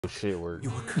shit work.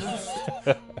 You are cursed.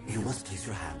 You must place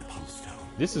your hand upon the stone.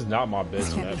 This is not my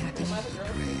best map. I don't know.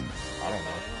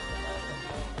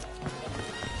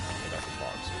 I got the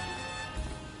box.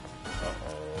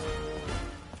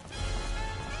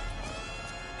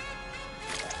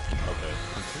 Okay.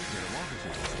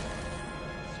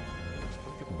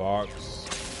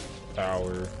 Box,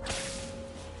 tower,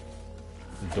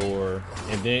 door,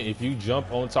 and then if you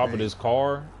jump on top of this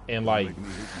car and like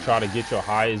try to get your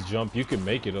highest jump, you can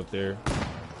make it up there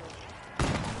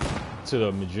to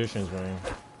the magician's ring.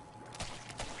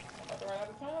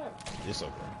 It's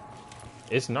okay.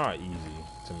 It's not easy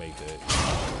to make that.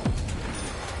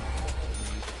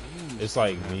 It's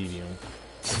like medium.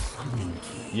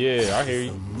 Yeah, I hear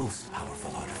you. The most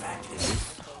powerful artifact in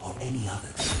this or any other.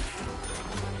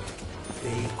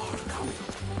 They are coming.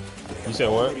 You said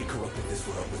what? They corrupted this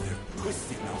world with their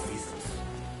twisted malfeasance.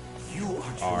 You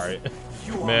are chosen. All right.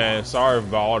 Man, sorry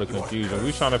about all the confusion.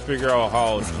 We trying to figure out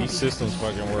how these systems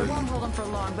fucking work. It won't hold them for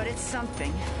long, but it's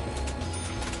something.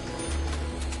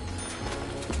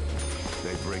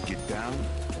 They break it down,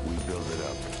 we build it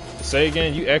up. Say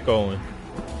again, you echoing.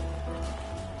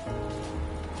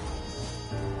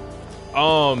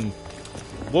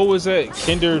 What was that?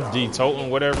 Kinder D Toten,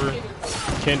 whatever.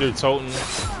 Kinder Toten.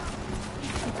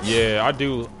 Yeah, I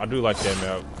do like that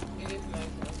map.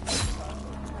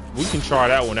 We can try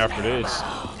that one after this.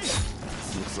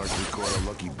 Looks like we caught a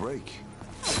lucky break.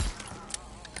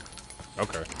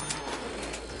 Okay.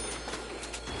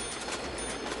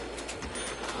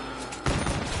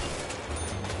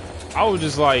 I was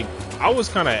just like, I was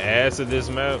kind of ass at this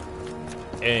map,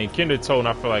 and Kinder Toten,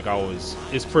 I feel like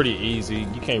it's pretty easy.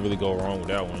 You can't really go wrong with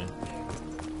that one.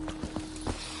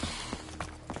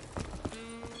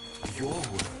 Your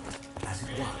world, as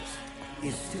it was,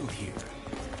 is still here.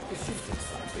 It's shifted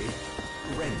slightly,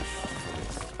 wrenched from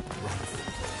its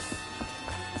rightful place.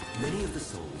 Many of the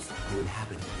souls who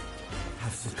inhabit it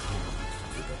have succumbed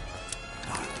to the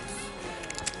darkness.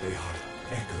 They are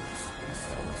echoes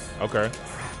themselves. Okay.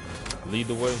 Lead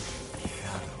the way.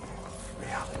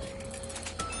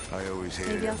 I always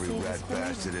hated every rat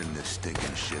bastard in this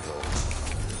stinking shithole.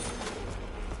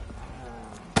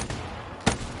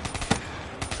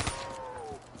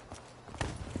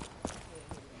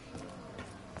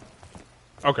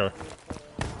 Okay.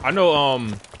 I know,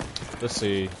 let's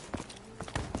see.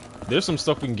 There's some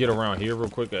stuff we can get around here real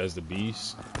quick as the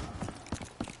beast.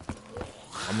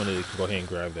 I'm gonna go ahead and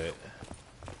grab that.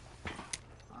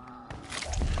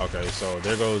 Okay, so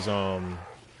there goes,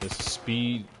 this is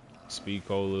speed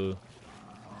cola.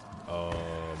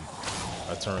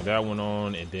 I turn that one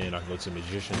on, and then I can go to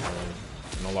magician's room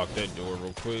and unlock that door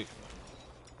real quick.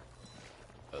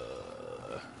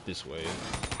 This way.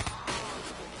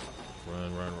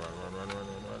 Run.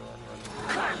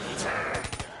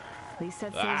 At least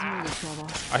that saves me the trouble.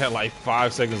 I had like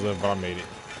 5 seconds left, but I made it.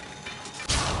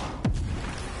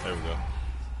 There we go.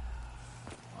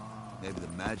 Maybe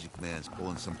the magic man's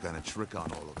pulling some kind of trick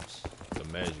on all of us. The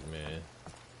magic man.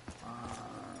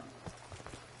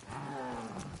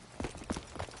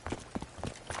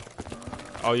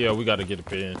 Oh yeah, we gotta get a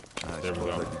pin. There we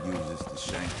go.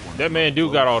 That man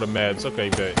do got all the mats. Okay,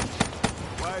 bet.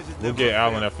 We'll get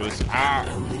Alan after this. Ah!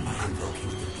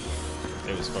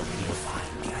 It was fucking good.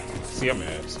 See, I'm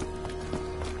ass.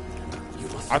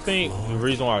 I think the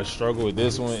reason why I struggle with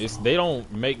this one is they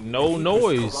don't make no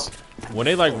noise. When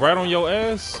they like right on your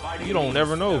ass, you don't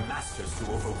never know.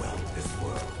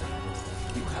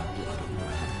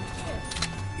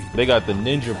 They got the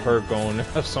ninja perk on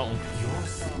or something.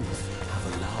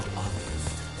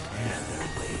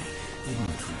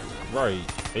 Right,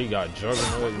 they got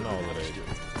Juggernaut and all of that.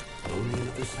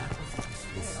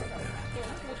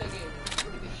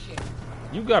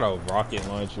 You got a rocket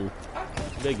launcher.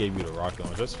 They gave you the rocket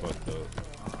launcher. That's fucked up.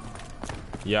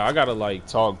 Yeah, I gotta like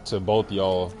talk to both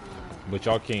y'all, but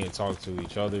y'all can't talk to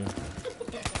each other.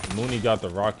 Mooney got the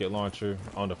rocket launcher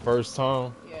on the first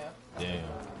time. Yeah. Damn.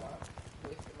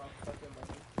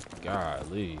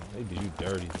 Golly, they did you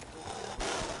dirty.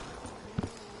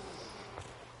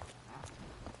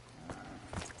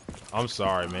 I'm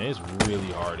sorry, man. It's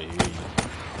really hard to hear you.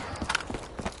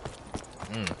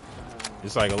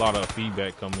 It's like a lot of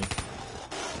feedback coming.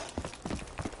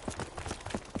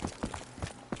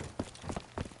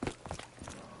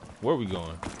 Where are we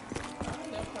going?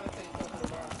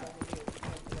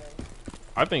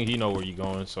 I think he know where you're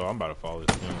going, so I'm about to follow him.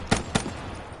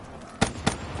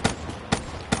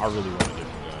 I really want a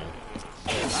different gun.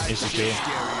 Insecure.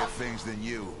 Scarier things than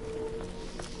you.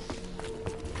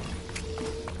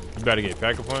 You better get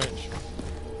Pack-a-Punch.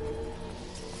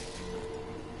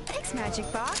 Thanks,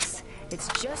 Magic Box. It's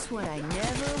just what I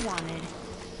never wanted.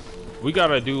 We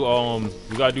gotta do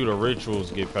the rituals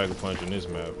to get Pack-a-Punch in this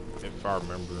map, if I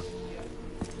remember.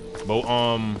 But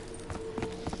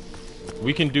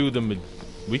we can do the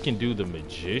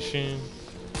magician.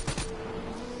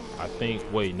 I think.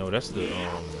 Wait, no, that's the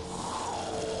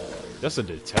that's a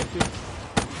detective.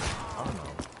 I don't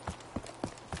know.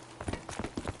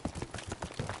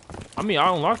 I mean,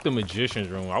 I unlocked the magician's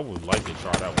room. I would like to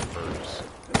try that one first.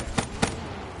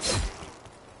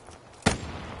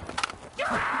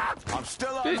 I'm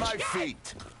still on my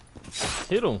feet.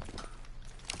 Hit him.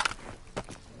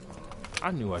 I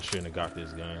knew I shouldn't have got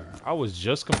this gun. I was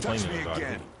just complaining about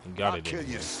it and got it. Kill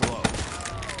you slow.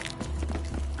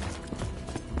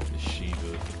 The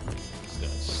Shiva. This gun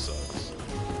sucks.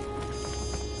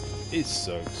 It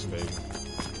sucks, baby.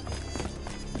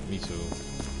 Me too.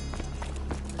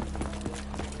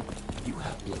 You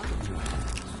have blood on your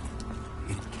hands.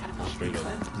 It cannot Straight be up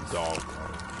cleansed. dog.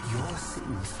 Your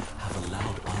sins have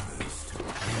allowed others to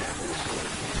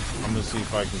I'm gonna see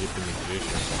if I can get the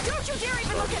magician. Don't you dare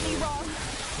even look at me wrong!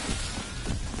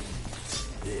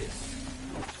 This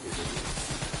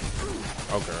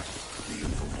Okay.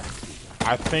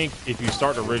 I think if you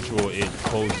start the ritual, it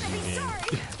closes you in.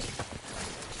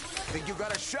 Think you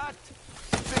got a shot?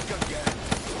 Think again.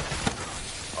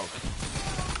 Okay.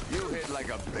 You hit like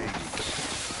a baby.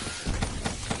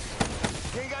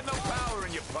 You ain't got no power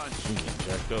in your punch. I'm getting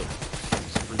jacked up.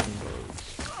 These freaking bugs.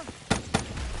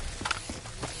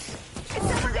 Is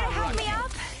someone gonna help me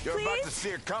up? You're about to Please?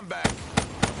 see a comeback.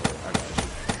 I got you.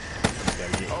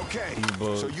 Gotta get Okay, these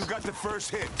bugs. so you got the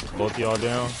first hit. Both y'all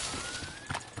down?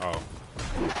 Oh.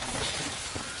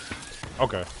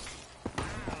 Okay.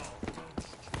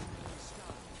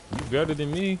 You better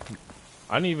than me.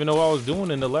 I didn't even know what I was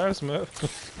doing in the last map.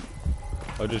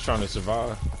 I was just trying to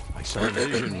survive. I saw a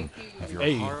vision of your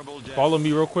Hey, horrible death. follow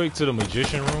me real quick to the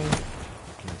magician room.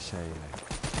 Can I say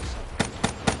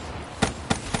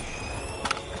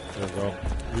There we go.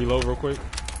 Reload real quick.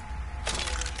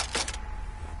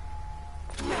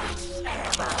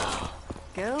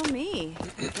 Go me.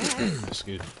 Yes.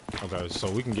 Excuse me. Okay, so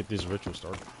we can get this ritual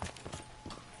started.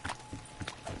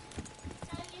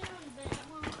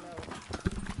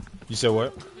 You said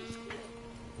what?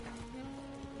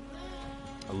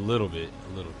 A little bit.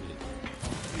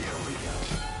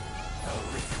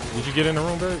 Did you get in the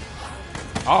room, babe?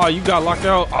 Oh, you got locked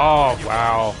out? Oh,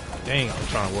 wow. Dang, I'm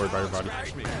trying to worry about everybody.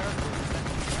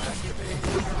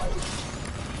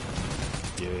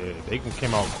 Yeah, they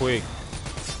came out quick.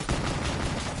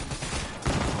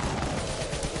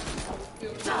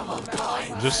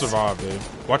 Just survive, babe.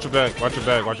 Watch your back,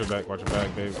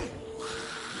 babe.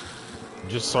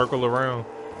 Just circle around.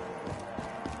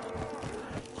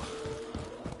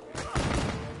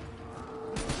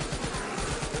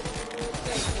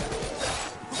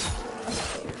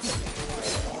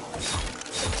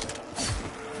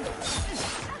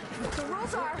 The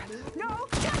rules are no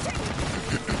touching!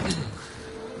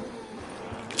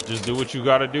 Just do what you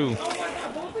gotta do.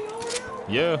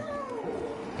 Yeah.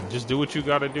 Just do what you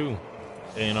gotta do.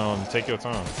 And take your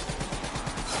time.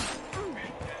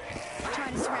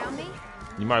 Trying to surround me?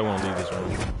 You might want to leave this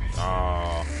room.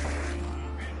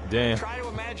 Damn. Try to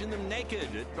imagine them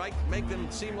naked. It might make them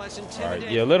seem less intimidating.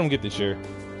 Alright, yeah, let them get the chair.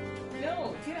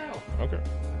 No, get out. Okay.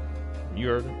 You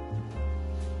heard it.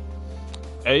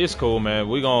 Hey, it's cool, man.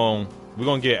 We're gonna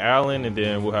get Alan, and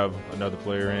then we'll have another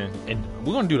player in, and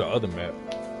we're gonna do the other map.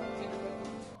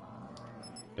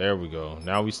 There we go.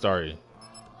 Now we started.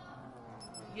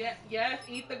 Yes,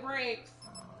 eat the grapes.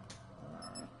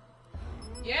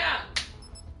 Yeah.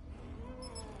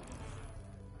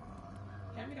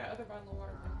 Hand me that other bottle of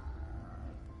water.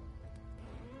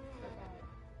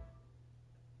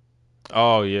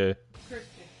 Oh yeah. Christian.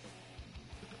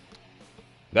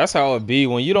 That's how it be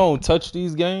when you don't touch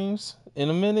these games in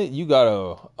a minute. You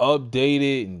gotta update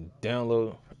it and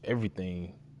download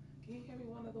everything. Can you give me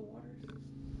one of the waters?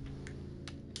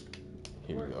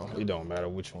 Here we go. It don't matter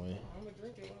which one. I'm gonna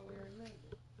drink it while we're in night.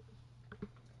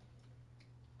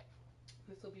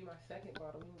 This will be my second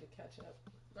bottle. We need to catch up.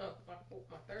 Oh, my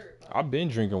third bottle. I've been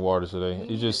drinking water today.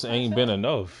 It just ain't been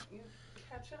enough. You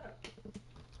catch up.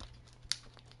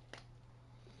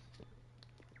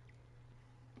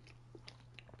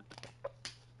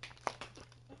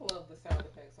 I love the sound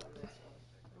effects on this one.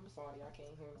 I'm sorry, I can't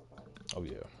hear nobody. Oh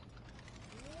yeah.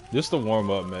 This the warm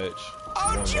up match.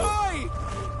 Oh, joy!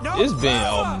 No It's been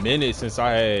power! a minute since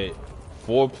I had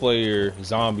 4-player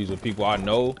zombies with people I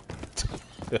know.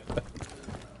 Now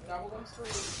we're going to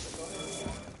stream, so go ahead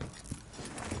and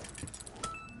go.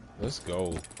 Let's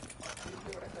go.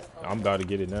 I'm about to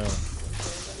get it now.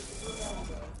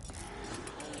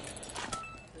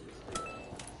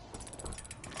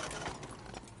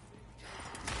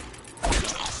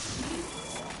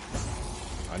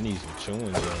 need some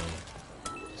chewing gum.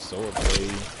 Sword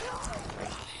blade.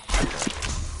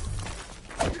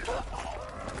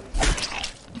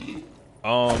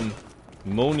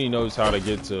 Mooney knows how to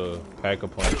get to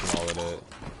Pack-a-Punch and all of that.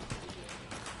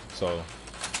 So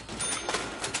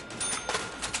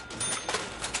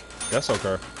that's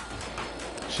okay.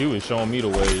 She was showing me the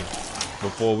way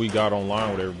before we got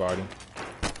online with everybody.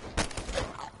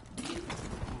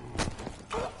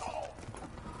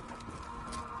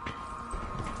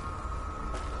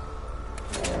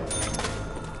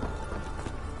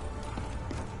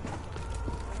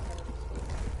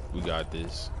 We got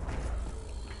this.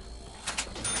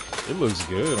 It looks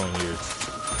good on here.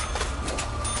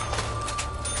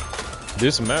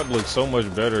 This map looks so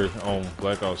much better on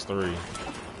Black Ops 3.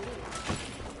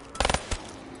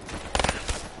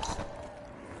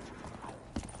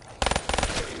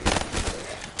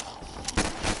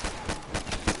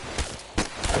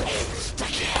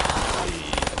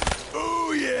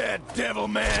 Oh yeah, devil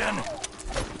man.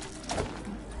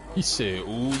 He said,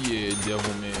 "Ooh yeah,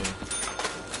 devil man."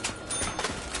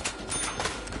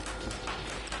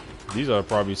 These are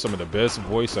probably some of the best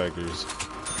voice actors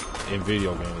in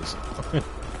video games.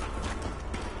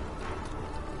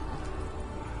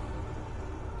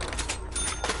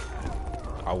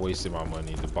 I wasted my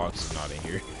money. The box is not in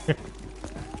here.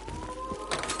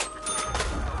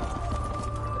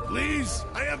 Please,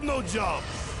 I have no job.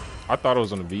 I thought it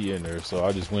was gonna be in there, so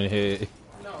I just went ahead.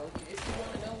 No, if you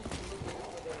want to know, you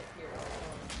look at it here.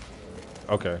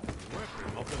 Okay.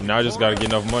 Now I just gotta get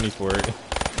enough money for it.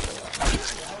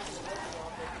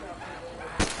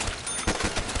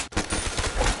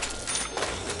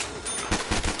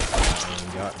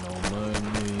 Ain't got no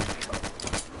money.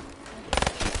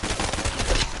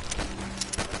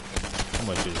 How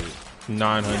much is it?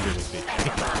 950.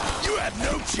 You have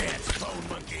no chance, Bone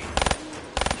Monkey.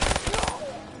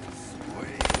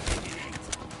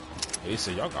 They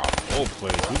said y'all got full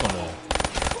plays. We're gonna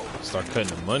start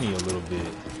cutting the money a little bit.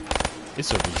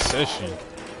 It's a recession.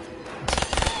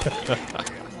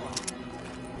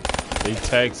 They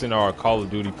taxing our Call of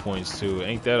Duty points too.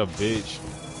 Ain't that a bitch?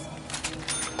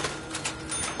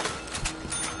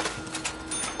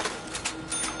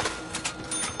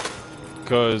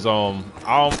 Cause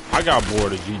I got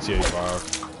bored of GTA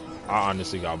 5. I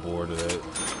honestly got bored of that.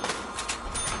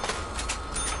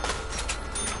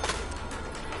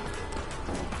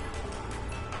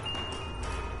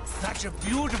 Such a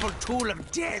beautiful tool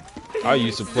of death. I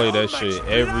used to play that shit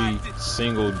every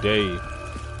single day.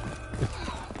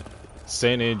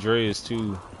 San Andreas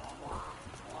too.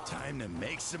 Time to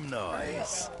make some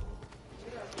noise.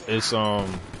 It's I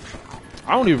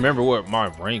don't even remember what my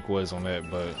rank was on that,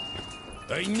 but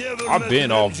I've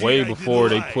been off way before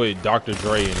they put Dr.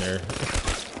 Dre in there.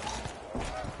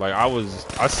 Like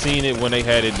I seen it when they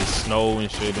had it the snow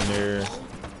and shit in there.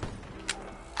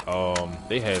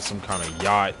 They had some kind of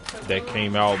yacht that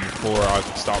came out before I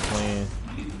could stop playing.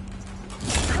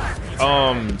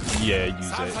 Yeah, use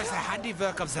Sounds it. like the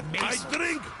handiwork of the I mason.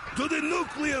 drink to the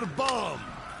nuclear bomb.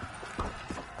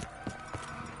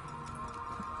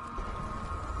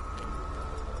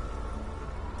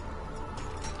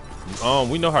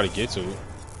 We know how to get to it.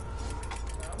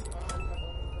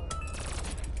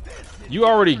 You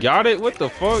already got it? What the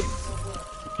fuck?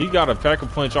 He got a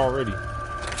Pack-a-Punch already.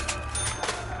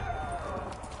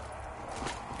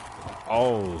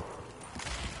 Oh.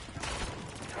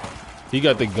 He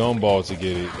got the gumball to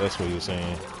get it. That's what you're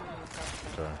saying.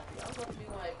 Okay.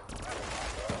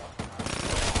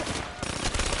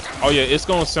 Oh yeah, it's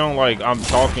gonna sound like I'm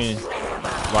talking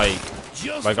like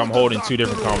I'm holding two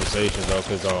different conversations though,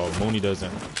 because Mooney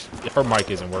doesn't, her mic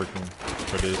isn't working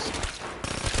for this.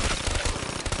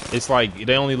 It's like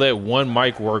they only let one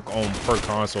mic work on per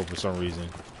console for some reason,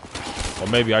 or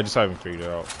maybe I just haven't figured it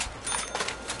out.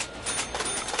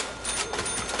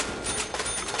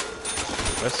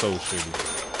 That's so shitty.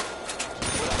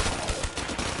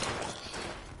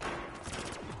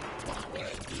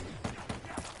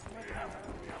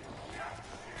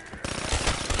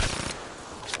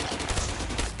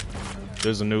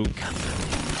 There's a nuke.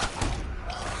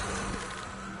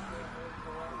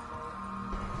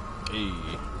 Hey,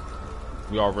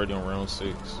 we already on round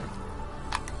 6.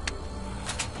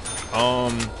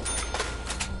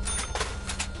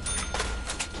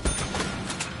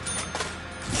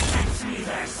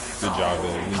 Good job,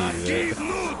 Billy. We needed Give that.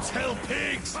 loot, hell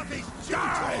pigs!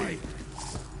 Die!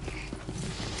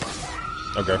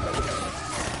 Okay.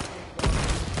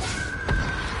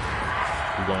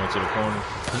 We going to the corner.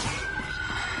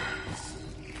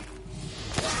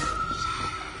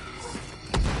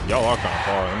 Y'all are kind of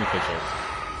far. Let me catch up.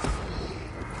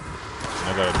 I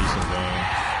got a decent gun.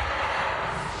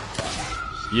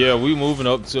 Yeah, we moving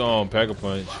up to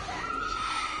Pack-a-Punch.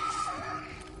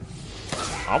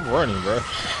 I'm running, bro.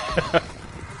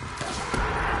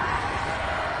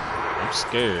 I'm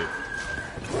scared.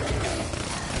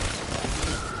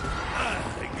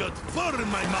 I got fur in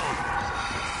my mouth.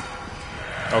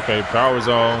 Okay, power's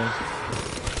on.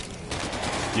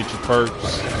 Get your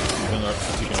perks.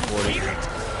 You can afford it.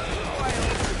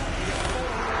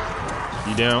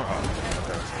 You down? Oh,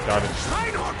 okay. Got it. What?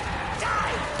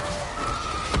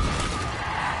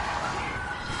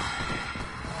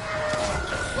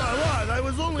 I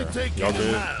was only taking Y'all a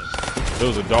good? nap. There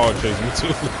was a dog chasing me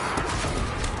too.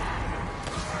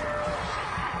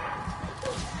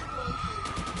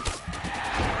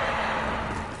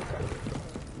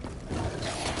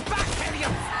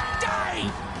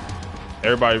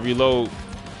 Everybody reload.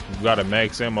 We got a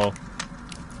max ammo.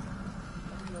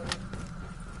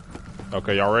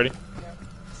 Okay, y'all ready?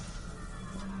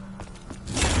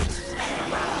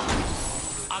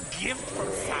 A gift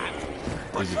from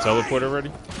Santa. Is the teleporter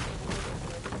ready?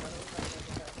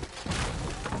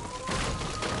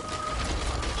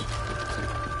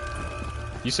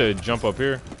 You said jump up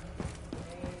here.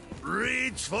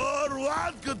 Reach for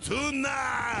vodka tonight.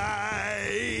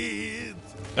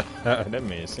 That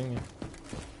man singing.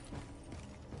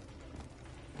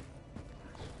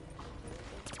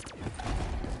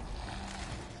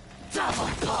 Double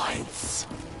points.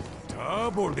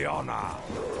 Double the honor.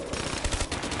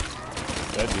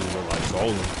 That dude look like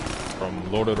Golem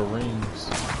from Lord of the Rings.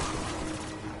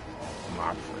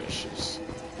 My precious.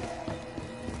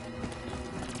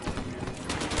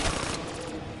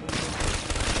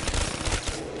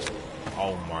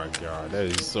 Oh my god, that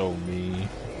is so mean.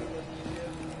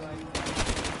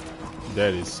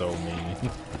 That is so mean.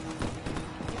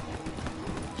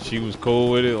 She was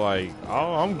cool with it, like,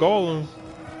 oh, I'm Golem.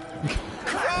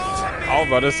 I was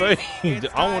about to say, I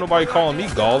don't want nobody calling me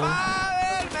Golem.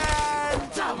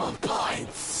 Double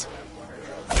points.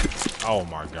 Oh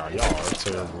my god, y'all are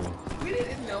terrible. We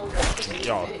didn't know that.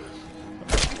 Y'all.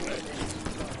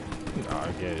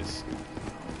 I guess.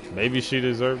 Maybe she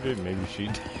deserved it, maybe she...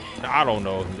 I don't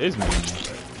know. It's me.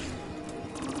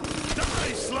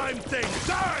 Die, slime thing.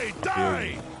 Die,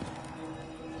 die.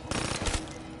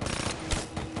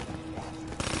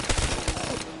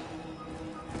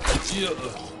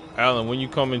 Alan, when you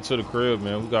come into the crib,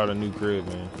 man, we got a new crib,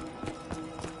 man.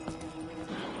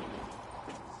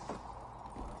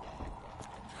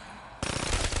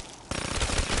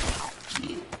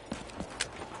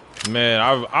 Man,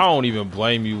 I don't even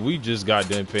blame you. We just got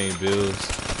done paying bills.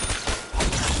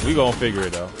 We gonna figure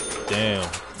it out. Damn.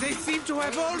 They seem to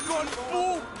have all gone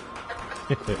full.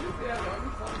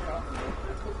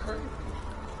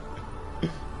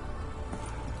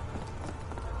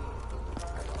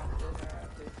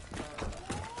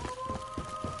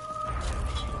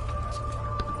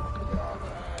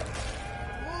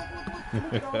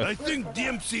 I think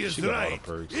Dempsey is She got a lot right. of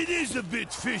perks. It is a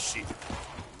bit fishy.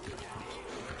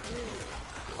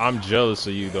 I'm jealous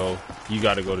of you, though. You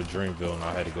got to go to Dreamville, and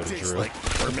I had to go to Tastes Drill. like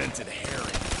fermented herring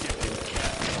dipped in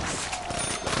cabbage.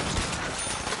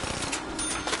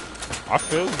 I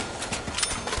feel you.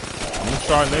 I'm gonna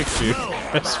try next year.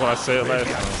 That's what I said last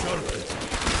Maybe I'm time. sure.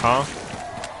 Huh?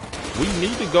 We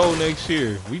need to go next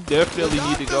year. We definitely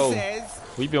need to go.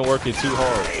 We've been working too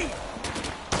hard.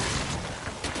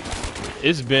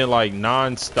 It's been like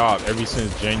non-stop ever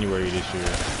since January this year.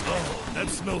 Oh, that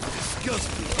smells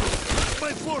disgusting.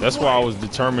 My poor That's why I wife. was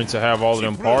determined to have all of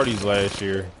them parties last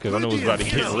year, because I knew it was about to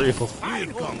get real.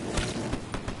 Weird combo.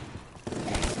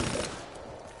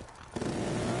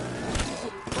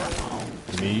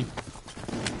 Me?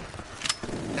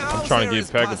 I'm trying to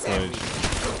get Pack-a-Punch.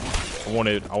 I want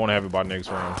to have it by next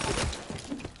round.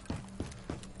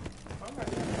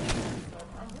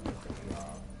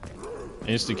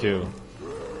 Insta kill.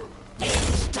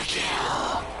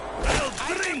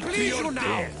 I'll drink to you now.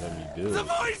 Damn, let me do The it.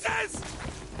 voices.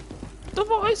 The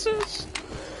voices.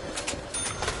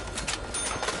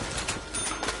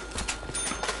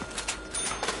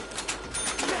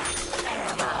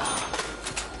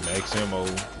 Max ammo.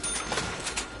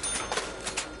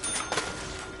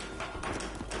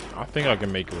 I think I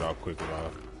can make it without quick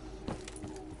revive.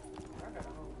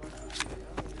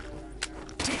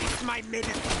 Taste my minute,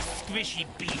 squishy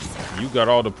beast. You got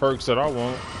all the perks that I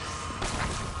want.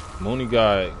 Mooney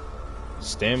got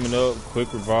stamina,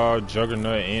 quick revive,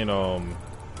 juggernaut, and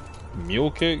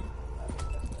mule kick.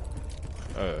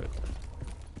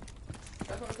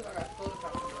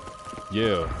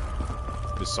 Yeah,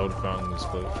 the soda fountain is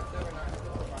split.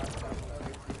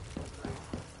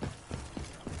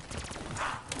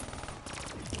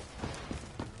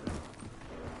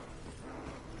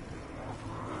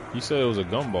 You said it was a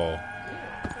gumball.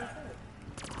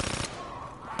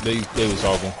 They was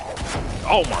talking.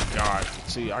 Oh my god.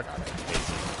 See, I got it.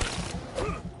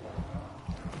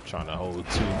 Trying to hold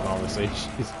two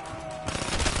conversations.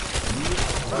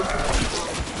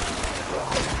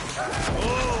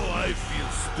 Oh, I feel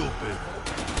stupid.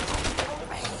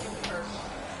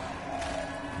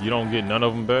 You don't get none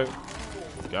of them back?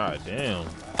 God damn.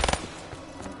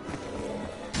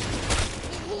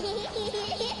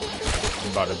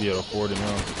 I'm about to be able to afford it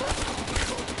now.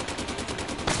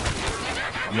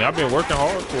 I mean, I've been working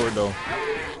hard for it though.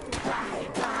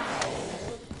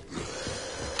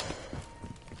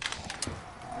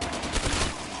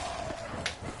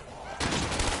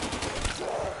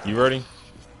 You ready?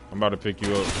 I'm about to pick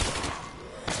you up.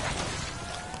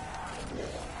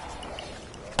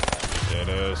 That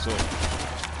ass up.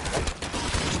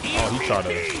 Oh, he tried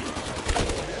to.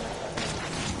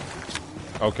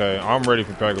 Okay, I'm ready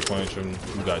for Pack-a-Punch.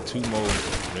 We got 2 more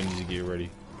that need to get ready.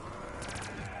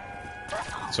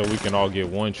 So we can all get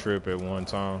one trip at one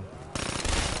time.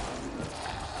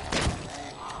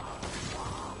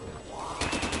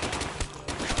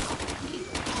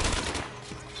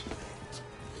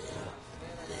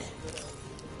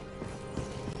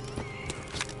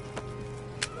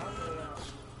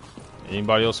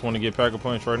 Anybody else want to get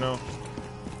Pack-a-Punch right now?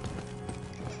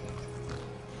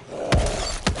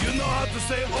 You know how to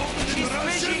say open in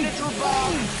Russian?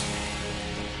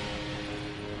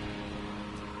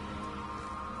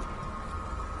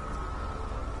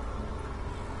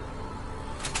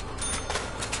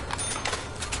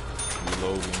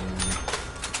 Reloading.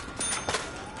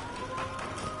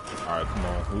 Alright, come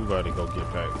on. We gotta go get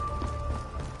Pack.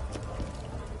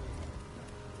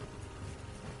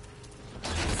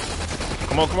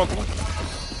 Come on, come on, come on.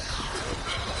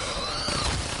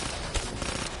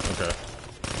 Okay.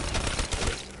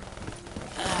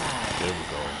 There we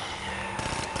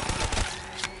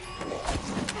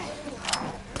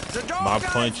go. My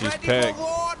punch is packed.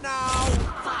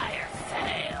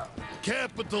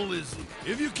 Capitalism.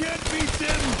 If you can't beat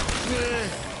them,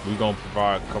 We gonna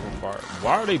provide cover fire.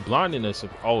 Why are they blinding us?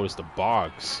 Oh, it's the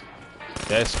box.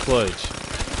 That's clutch.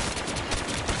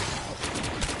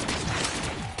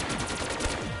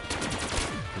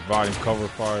 Providing cover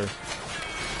fire.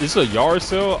 This a yard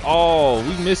sale? Oh,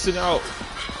 we missing out.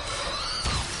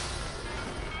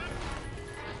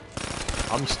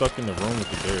 I'm stuck in the room with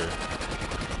the bear.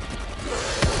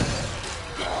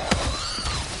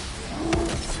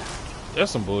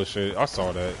 That's some bullshit. I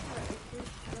saw that.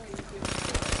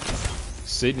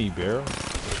 Sydney Bear?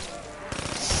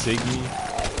 Signy?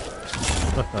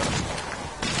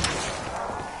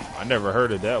 I never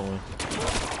heard of that one.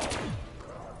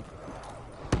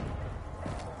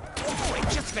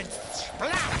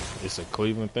 It's a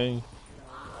Cleveland thing?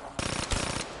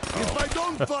 if I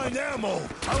don't find ammo,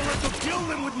 I'll have to kill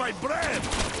them with my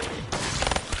breath.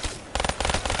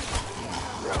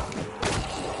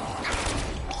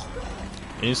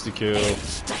 Insta kill.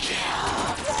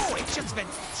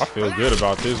 I feel good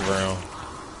about this round.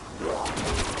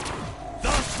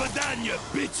 Das Vidania,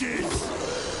 bitches!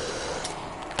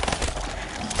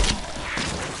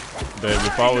 Babe,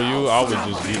 if I were you, I would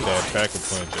just get that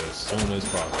Pack-a-Punch as soon as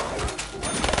possible.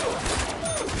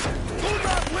 Do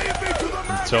not leave me to the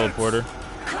maggots! Teleporter.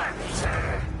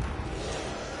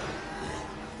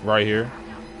 Right here.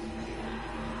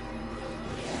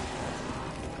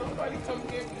 Somebody come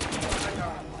get me. Oh my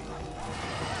god.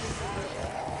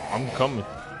 I'm coming.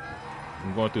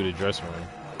 I'm going through the dressing room.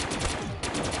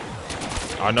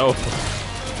 I know.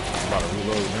 I'm about to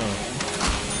reload now.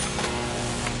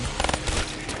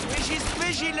 Squishy,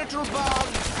 squishy, little bug.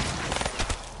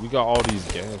 We got all these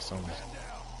gas on us.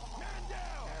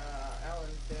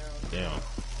 Alan's down. Damn.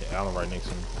 Yeah, Alan right next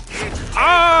to me.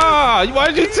 Ah!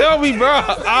 Why did you tell me, bro?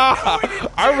 Ah!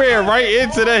 I ran right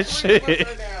into that shit. Down.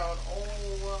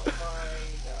 Oh my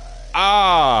god.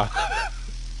 Ah!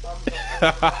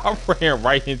 I ran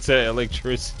right into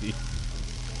electricity.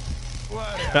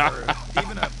 Whatever.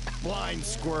 Even a blind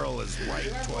squirrel is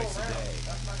right twice a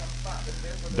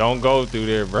day. Don't go through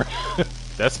there, bro.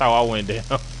 That's how I went down.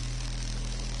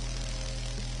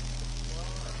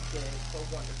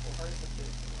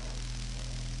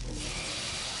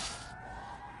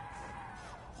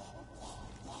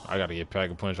 I gotta get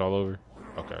Pack-a-Punch all over.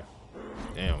 Okay.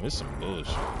 Damn, it's some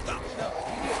bullshit.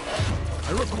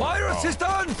 I require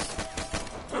assistance!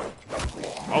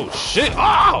 Oh shit!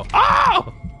 Oh!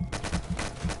 Oh!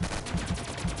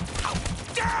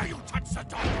 Dare you touch the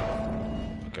dog?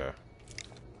 Okay.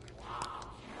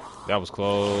 That was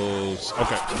close.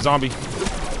 Okay, zombie.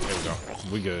 There we go.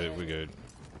 We good. We good.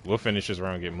 We'll finish this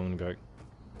round and get Moon back.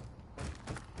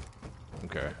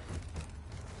 Okay.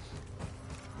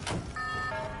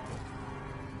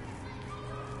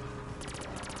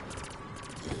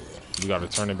 You gotta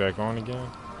turn it back on again?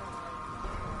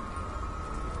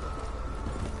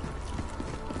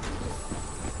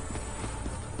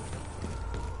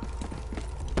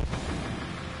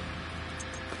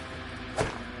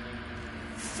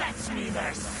 Fetch me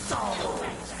their soul!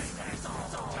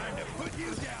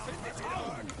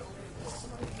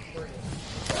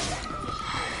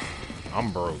 I'm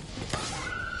broke.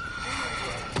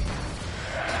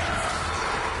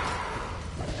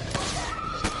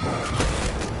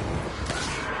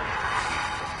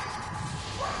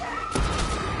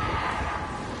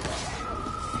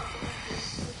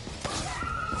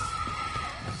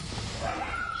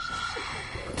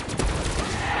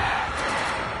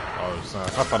 Oh, it's not.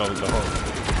 I thought it was the Hulk.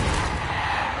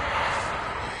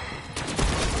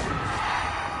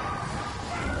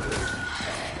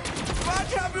 What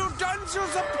have you done to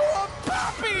the poor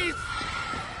puppies?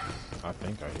 I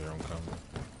think I hear him coming.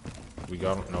 We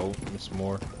got him. No, it's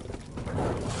more.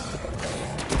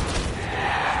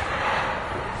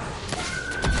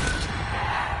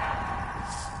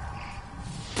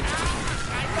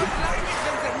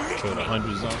 Killed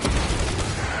 100 zombies.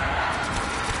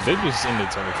 They just in the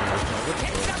teleportation. What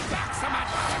the fuck?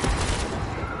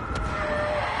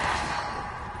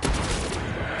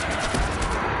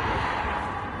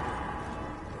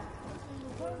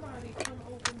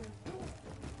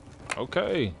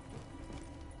 Okay.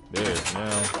 There,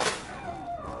 now.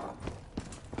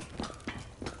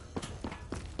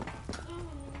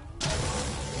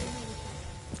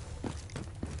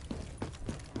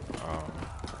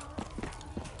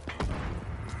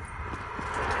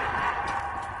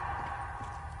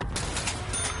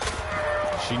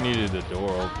 She needed the door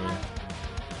open.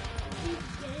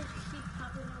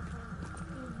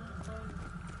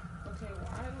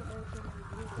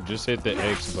 Just hit the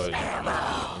X button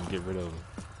and get rid of it.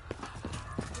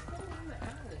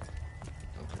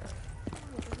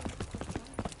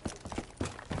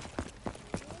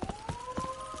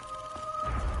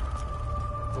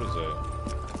 What is that?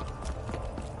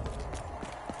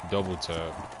 Double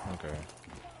tap. Okay.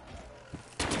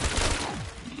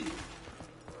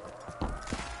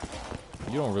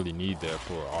 You don't really need that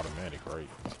for automatic, right?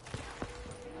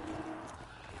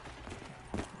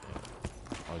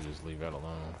 I'll just leave that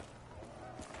alone.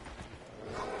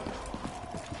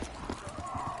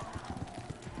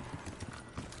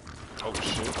 Oh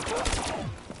shit.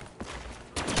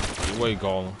 Get away,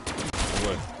 Gollum. Get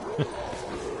away.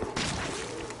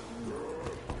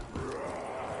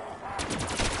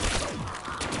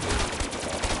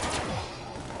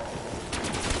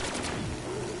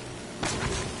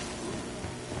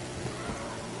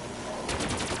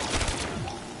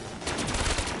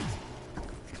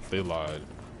 They lied.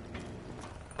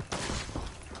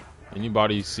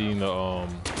 Anybody seen the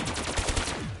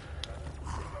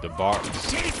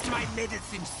box? Taste my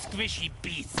medicine, squishy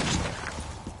beast!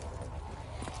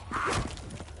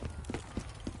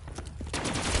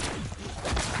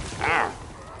 Ah!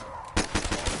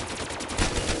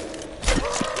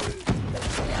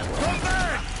 Come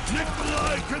back!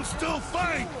 Nikolai can still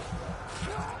fight!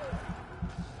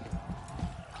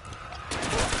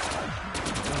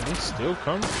 Man, they still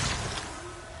coming?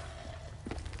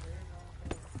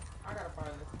 I gotta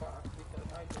find this box because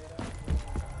I get out.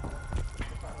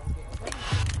 If I don't get away.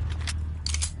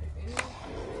 If any.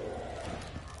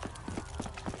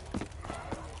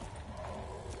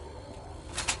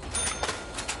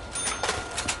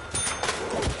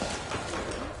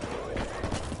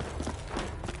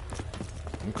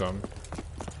 I'm coming.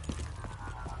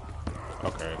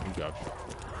 Okay, we got you.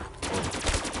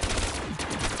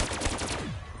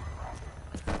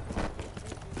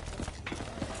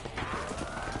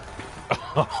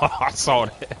 I saw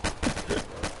that.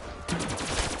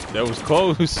 That was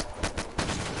close.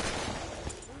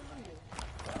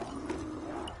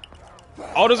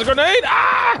 Oh, there's a grenade!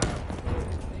 Ah!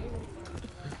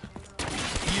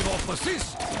 Evil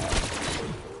persist!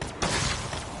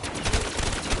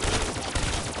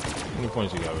 How many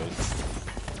points you got, baby?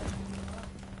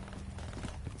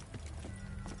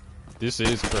 This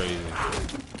is crazy.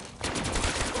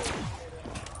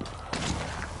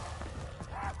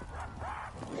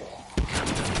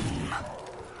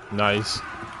 Nice.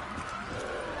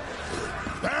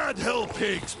 Bad hell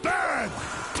pigs! Bad!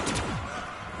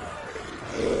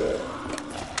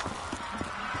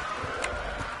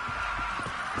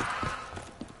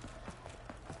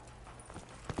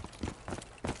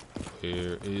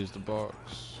 Here is the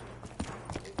box.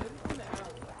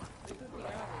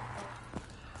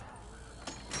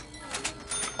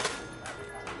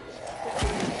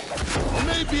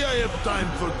 Maybe I have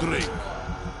time for drink.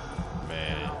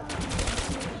 Man,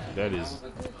 that is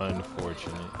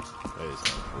unfortunate. That is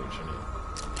unfortunate.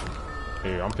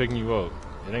 Here, I'm picking you up.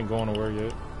 It ain't going nowhere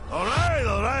yet. All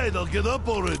right, I'll get up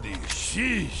already.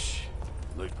 Sheesh.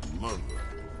 Like murder.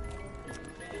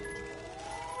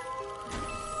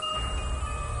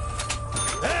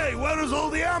 Hey, where is all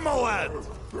the ammo at?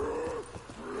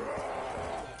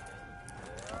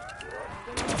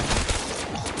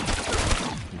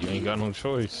 You ain't got no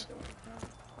choice.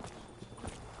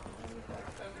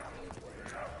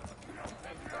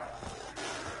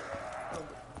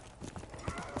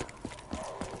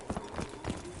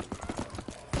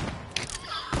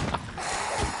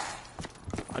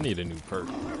 I need a new perk.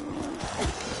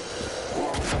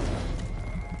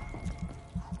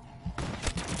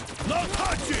 No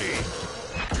touchy!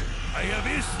 I have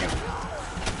issue.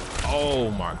 Oh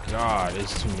my god,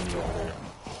 it's too many over there.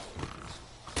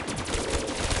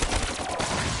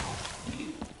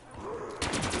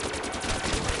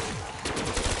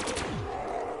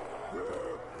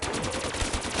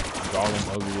 Golem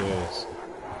ugly ass.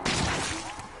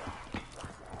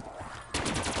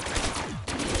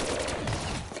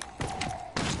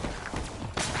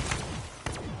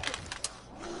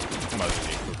 I'm about to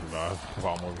get quick revive if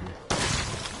I'm over here.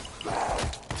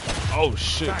 Oh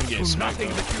shit, I'm getting smacked up.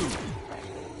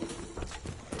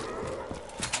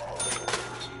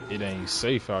 It ain't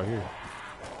safe out here.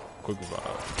 Quick revive.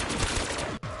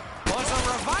 For the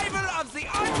revival of the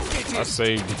unfitted. I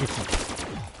saved you.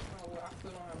 Oh, well, I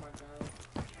still don't have my gun.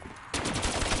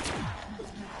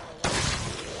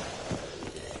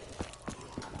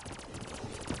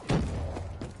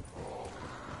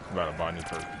 I'm about to buy a new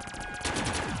perk.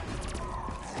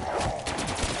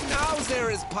 Now there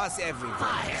is pus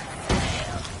everywhere.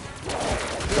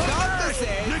 The doctor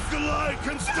says Nikolai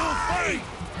can still fight!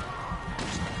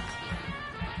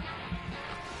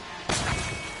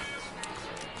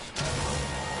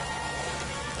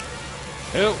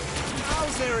 Help! now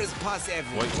there is pus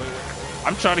everywhere. Wait.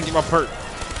 I'm trying to get my perk.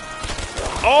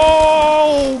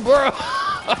 Oh, bro!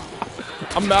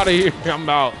 I'm out of here. I'm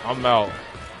out.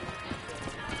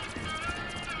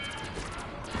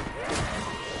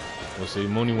 Let's see.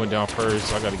 Mooney went down first,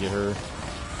 so I gotta get her.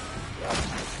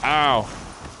 Ow!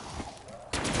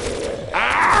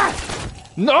 Ah!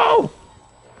 No!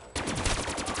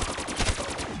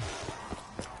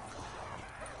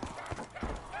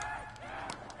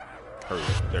 Hurry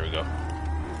up. There we go.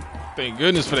 Thank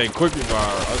goodness for that quick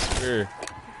revive. I swear.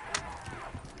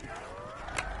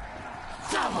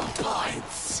 Double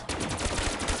points.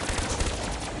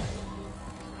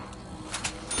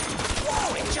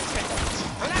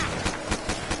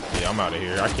 Yeah, I'm out of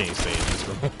here. I can't stay in this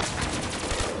room.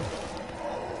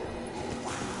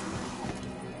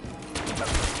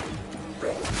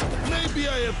 Maybe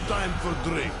I have time for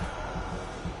drink.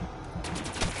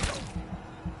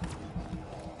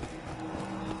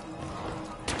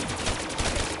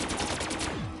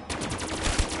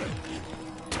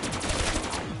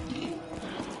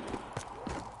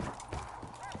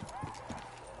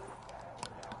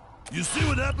 You see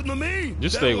what happened to me?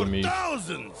 Just There stay with were me.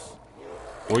 Thousands.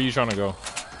 Where are you trying to go?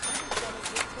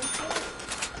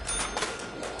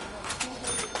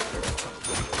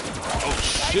 Oh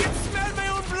shit! Smell my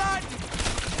own blood.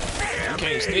 I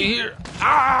can't stay here.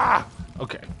 Ah!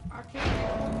 Okay. I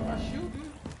can't. I shoot you.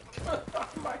 I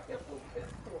might get full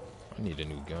pistol. I need a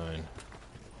new gun.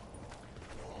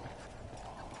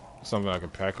 Something I can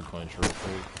pack a punch real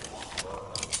quick.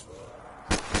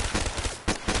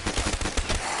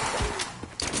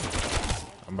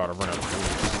 I'm about to run out of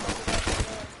bullets.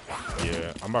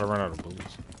 Yeah, I'm about to run out of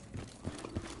bullets.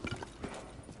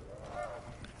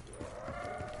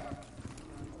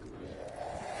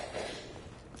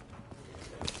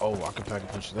 Oh, I can pack a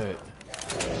punch of that.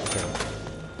 Okay.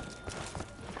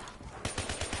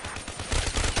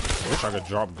 I wish I could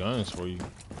drop guns for you.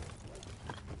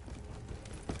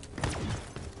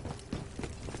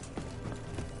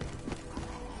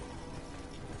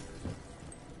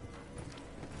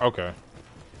 Okay.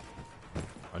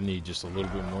 I need just a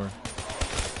little bit more.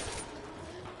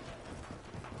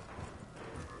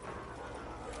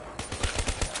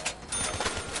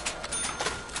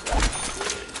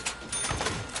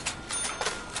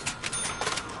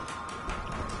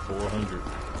 $400.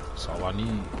 That's all I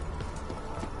need.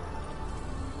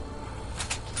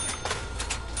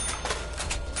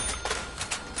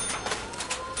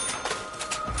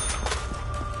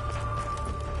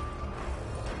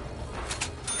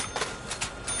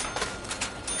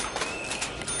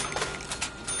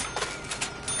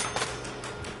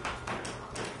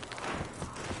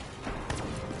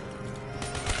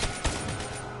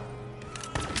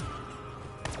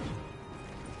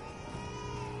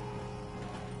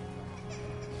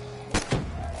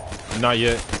 Not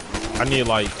yet. I need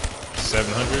like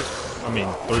 700. I mean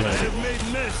 300.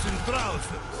 made mess in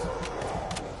thousands.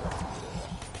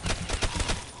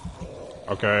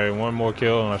 Okay, one more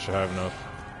kill and I should have enough.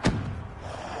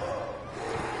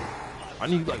 I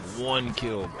need like one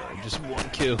kill, man. Just one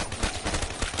kill.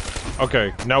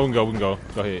 Okay, now we can go. We can go.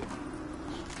 Go ahead.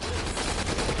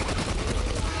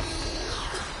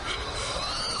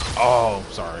 Oh,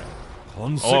 sorry.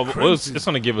 Oh, well, it's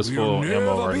gonna give us full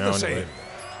ammo right now anyway.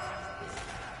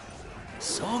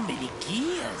 So many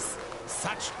gears.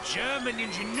 Such German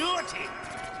ingenuity.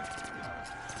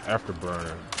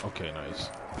 Afterburner. Okay, nice.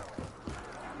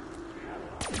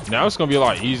 Now it's gonna be a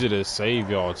lot easier to save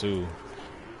y'all too.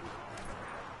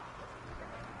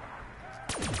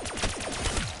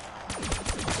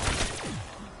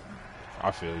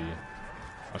 I feel you.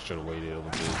 I should have waited a little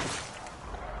bit.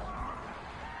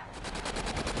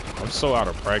 I'm so out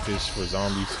of practice for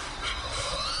zombies.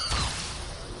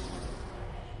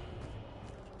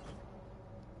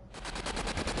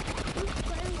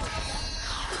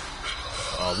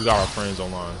 We got our friends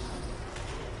online.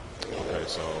 Okay,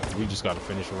 so we just gotta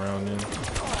finish around then.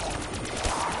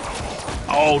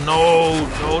 Oh no,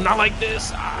 no, not like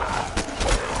this. Ah.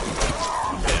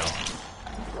 Damn.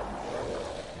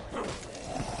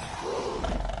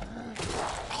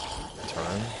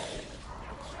 Turn.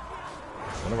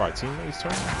 One of our teammates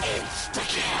turn.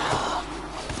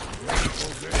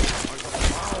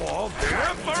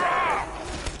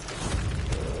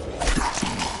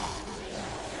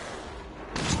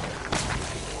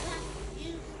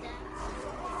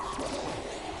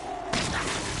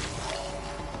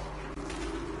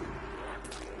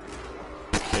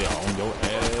 They are on your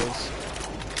ass.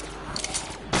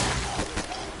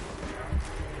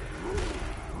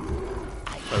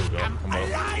 There we go. Come on.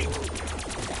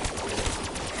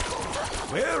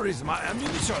 Where is my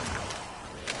ammunition?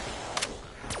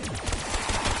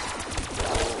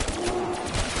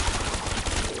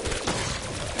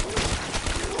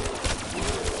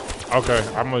 Okay,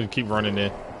 I'm gonna keep running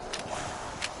in.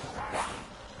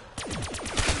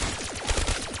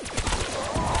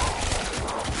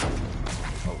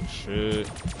 Oh shit.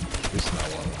 This is not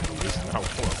what I want to do. This is not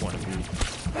what I want to be.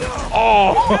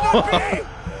 Oh!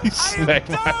 He smacked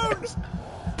my ass.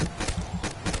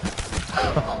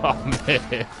 Oh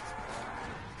man.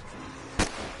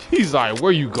 He's like,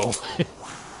 where you going?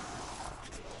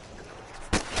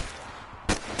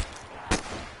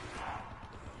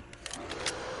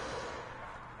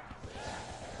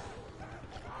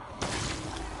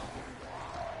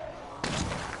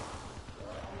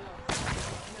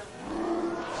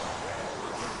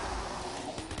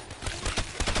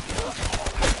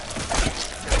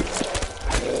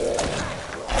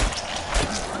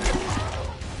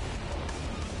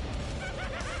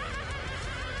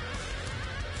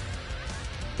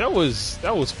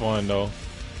 That was fun though.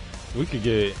 We could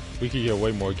get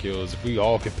way more kills if we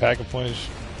all could pack a punch.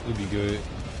 We'd be good.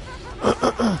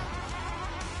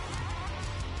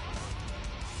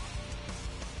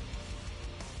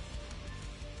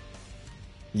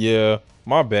 Yeah,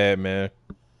 my bad, man.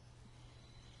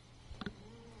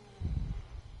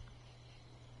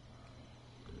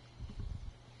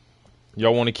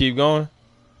 Y'all want to keep going?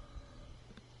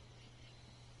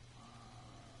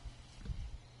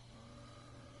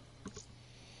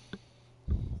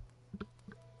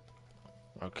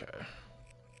 Okay.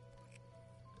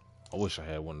 I wish I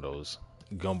had one of those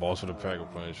gumballs for the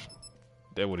Pack-a-Punch.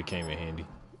 That would have came in handy.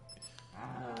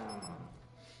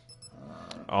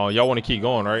 Oh, y'all want to keep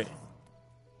going, right?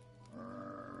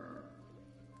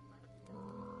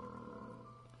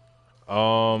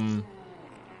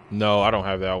 No, I don't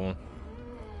have that one.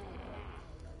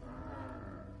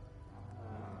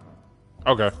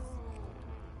 Okay.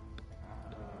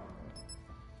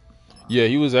 Yeah,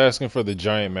 he was asking for the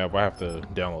giant map. I have to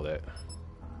download that.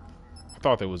 I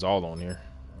thought that was all on here.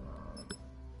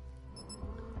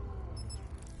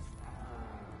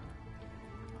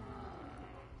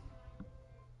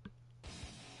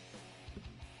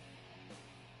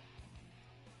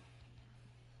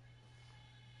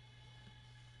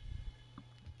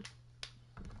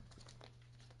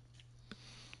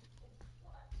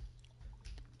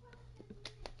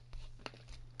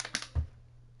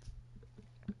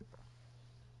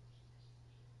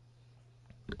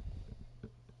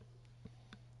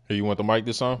 Hey, you want the mic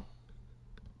this on?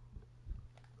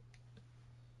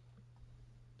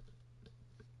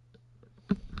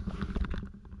 I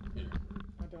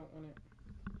don't want it.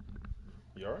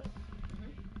 You alright?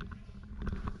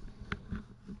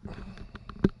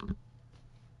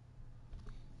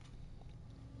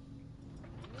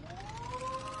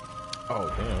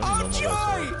 Oh damn! I didn't know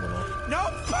my lights were on. No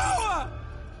power!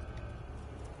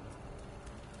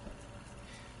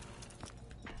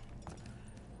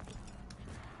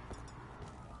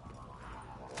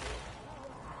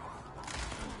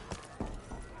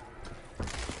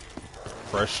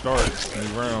 Fresh start,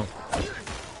 new round.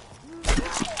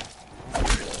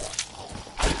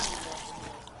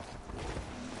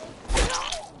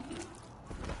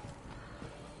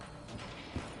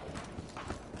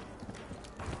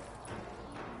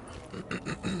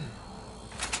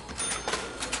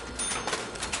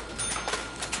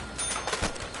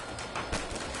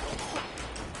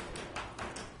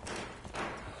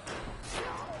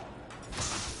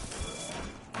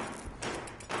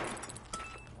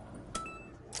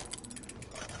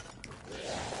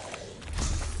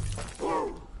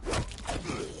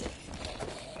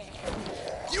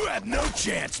 You have no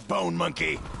chance, Bone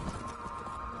Monkey!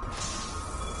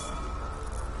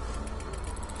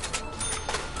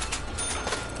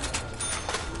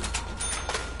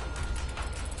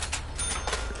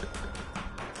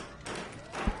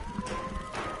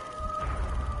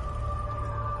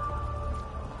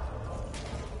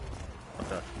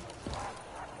 Okay.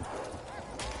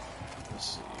 Let's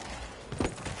see.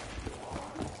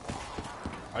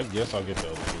 I guess I'll get the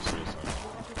other piece this time.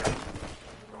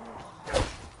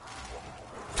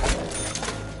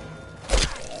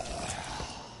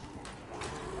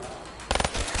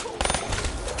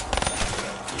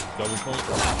 Double point.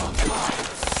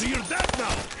 So you're dead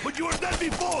now, but you were dead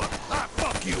before! Ah,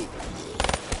 fuck you!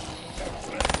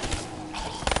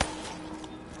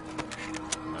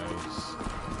 Nice.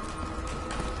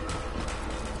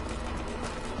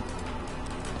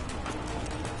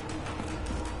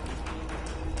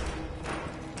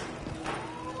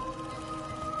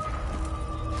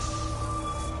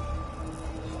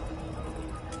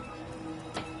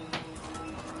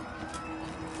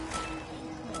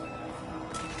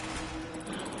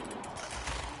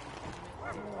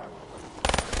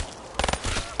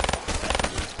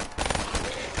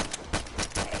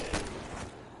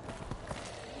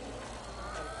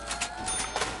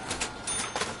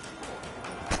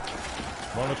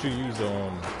 Why don't you use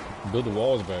build the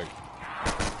walls back?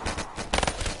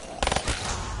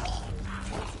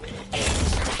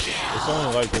 It's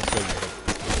only like this because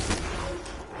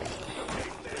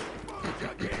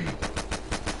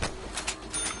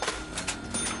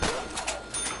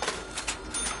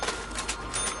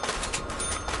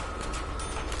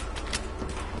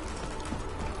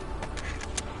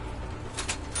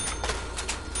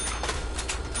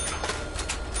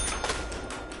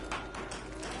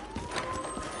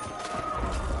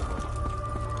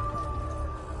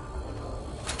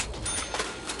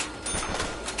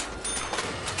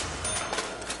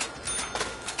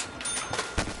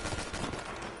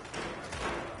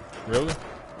really?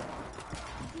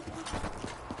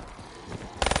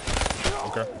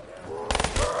 Okay.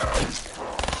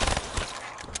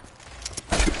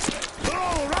 They're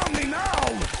all around me now!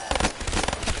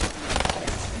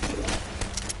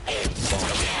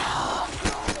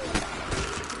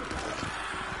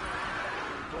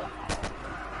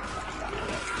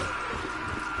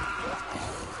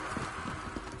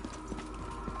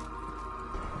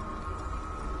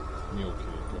 Mule kick,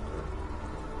 okay.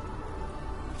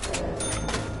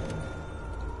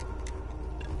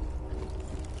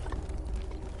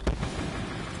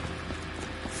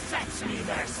 Fetch me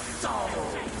their soul!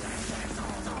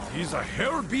 He's a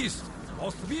hell beast.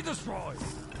 Must be destroyed.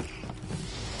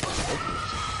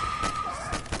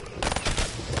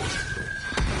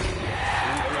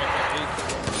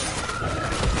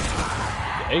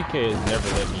 The AK has never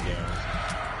let me down.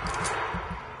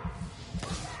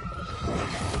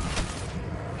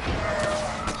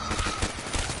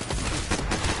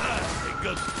 It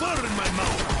got fur in my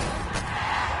mouth!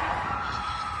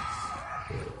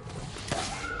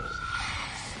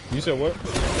 You said what?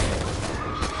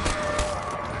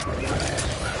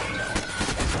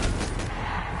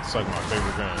 It's like my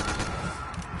favorite gun.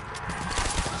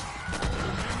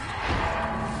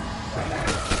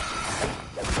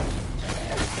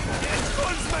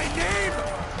 What's my name?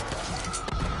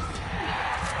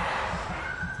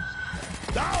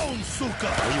 Down, suka!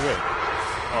 Where you at?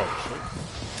 Oh, shit.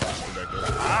 Get back there.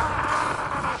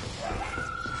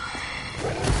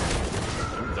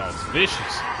 Them dogs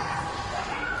vicious.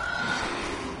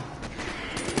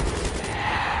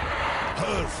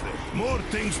 Perfect. More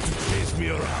things to chase me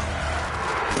around.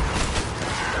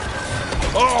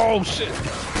 Oh, shit. It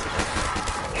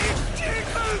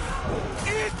jiggles!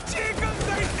 It jiggles!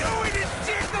 I know it! It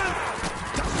jiggles!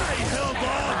 Die,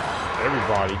 Hellbog!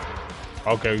 Everybody.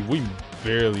 Okay, we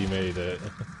barely made that.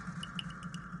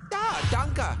 Ah,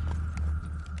 danke.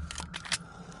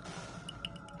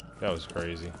 That was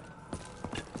crazy.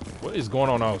 What is going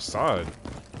on outside?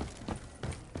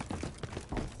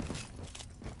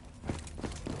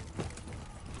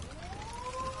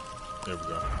 There we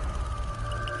go.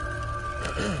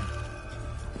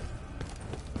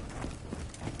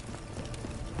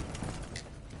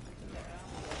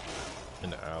 In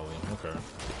the alley. Okay.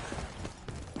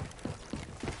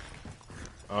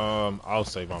 I'll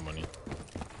save my money.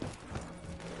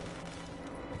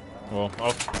 Well,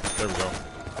 oh, there we go.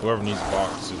 Whoever needs a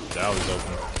box, the alley's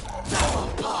open.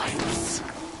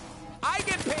 I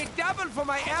get paid double for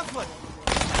my effort.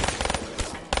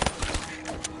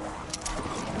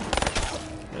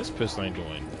 This pistol ain't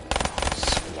doing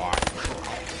squat.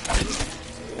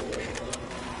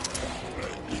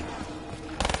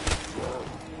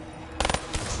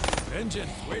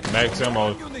 Vengeance, wait. Max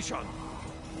ammo. Ammunition.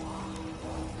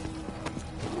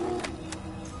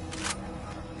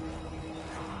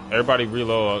 Everybody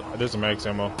reload. There's a max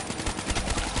ammo.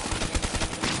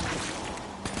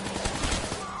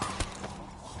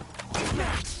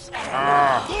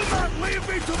 Do not leave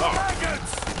me to the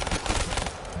maggots!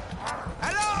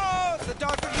 Hello! The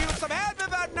doctor could use some help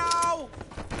about now!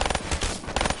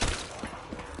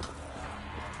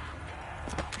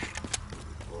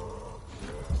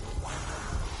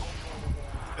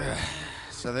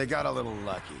 So they got a little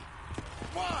lucky.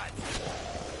 What?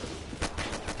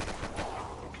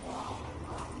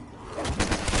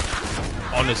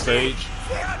 On the stage.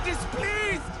 They are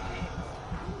displeased!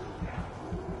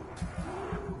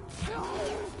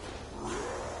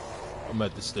 I'm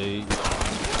at the stage.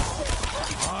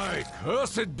 My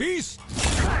cursed beast!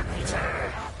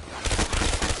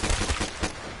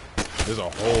 There's a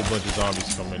whole bunch of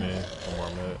zombies coming in from where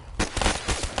I'm at.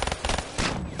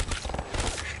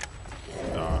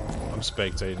 Nah, I'm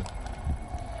spectating.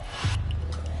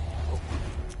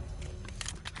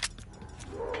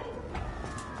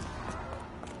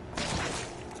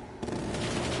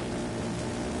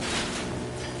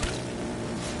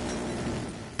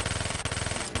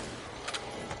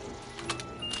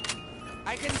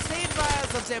 I can save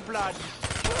vials of their blood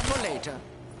for later.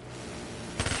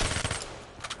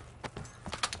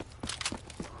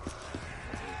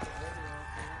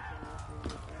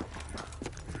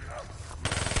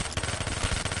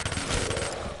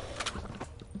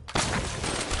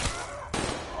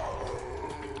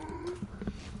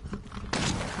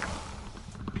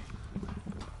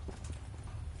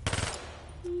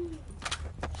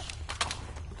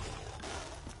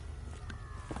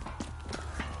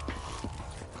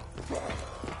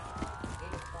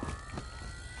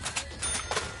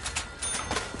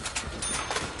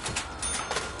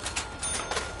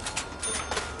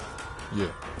 Yeah.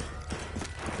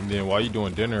 And then while you're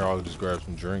doing dinner, I'll just grab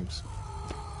some drinks.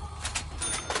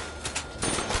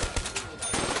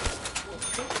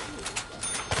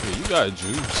 Yeah, you got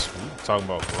juice. We talking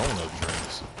about grown-up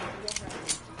drinks.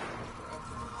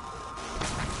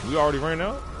 We already ran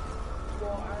out?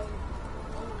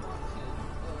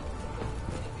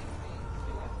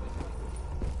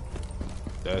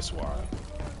 That's why.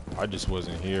 I just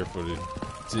wasn't here for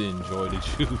to enjoy the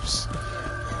juice.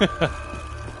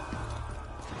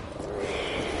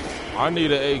 I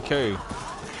need an AK.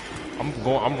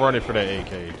 I'm running for that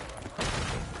AK.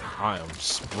 I am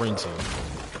sprinting.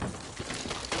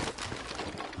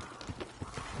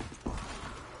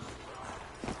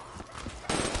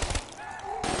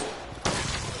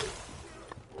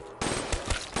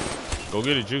 Go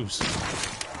get a juice.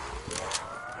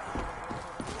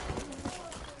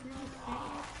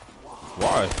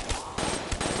 Why?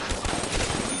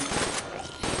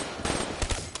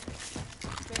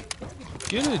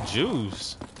 Get a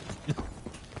juice.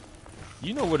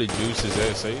 You know where the juice is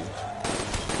at, Sage.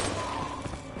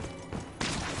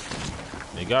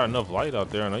 They got enough light out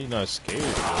there. I know you're not scared.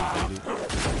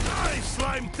 Die,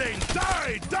 slime thing!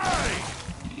 Die! Die!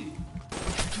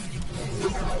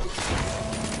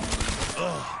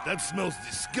 Ugh, that smells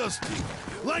disgusting.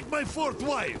 Like my fourth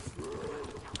wife.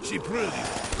 She pretty.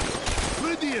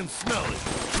 Pretty and smelly.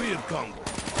 Weird combo.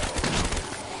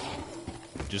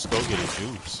 Just go get a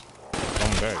juice.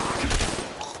 Come back.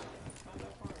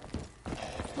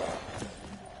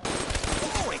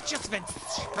 Oh, it just went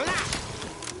splat!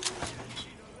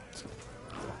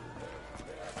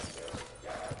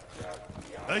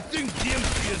 I think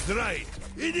DMC is right.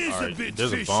 It is All a right, bit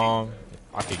there's fishy. a bomb.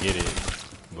 I could get it,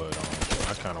 but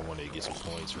I kind of wanted to get some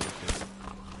points real quick.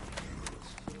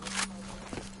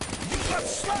 You got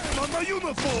slime on my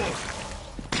uniform!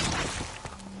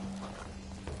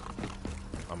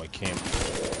 I'm a camp.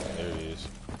 There it is.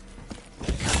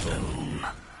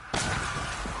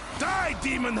 Die,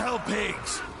 demon hell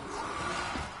pigs!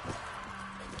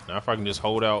 Now, if I can just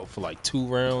hold out for like 2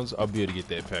 rounds, I'll be able to get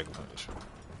that pack punch.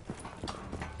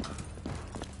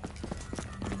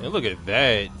 And look at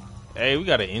that. Hey, we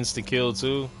got an insta kill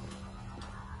too.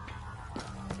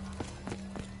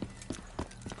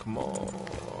 Come on.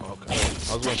 Okay.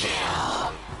 I was waiting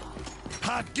for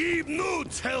Hakim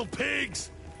Newts, hell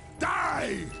pigs!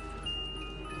 Die!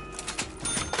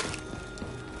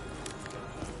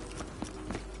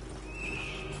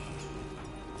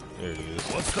 There it is.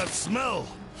 What's that smell?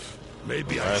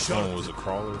 Maybe I Last shot one was a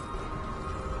crawler.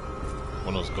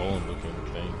 One of those golem looking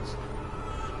things.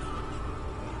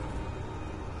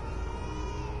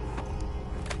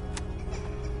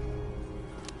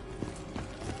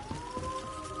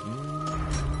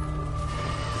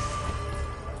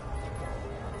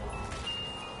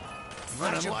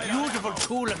 Such a beautiful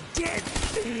pool of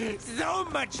death. So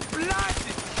much blood.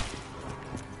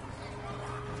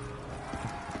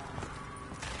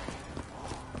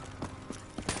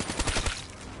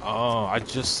 Oh, I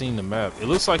just seen the map. It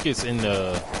looks like it's in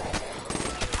the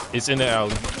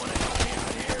alley.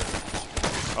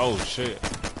 Oh shit.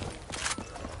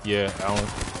 Yeah, Alan.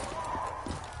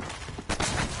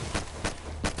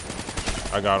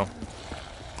 I got him.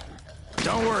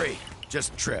 Don't worry,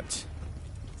 just tripped.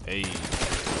 Hey.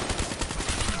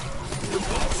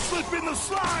 Slip in the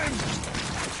slime!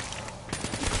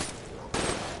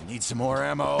 Need some more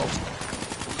ammo? We're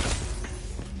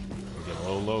getting a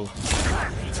little low. I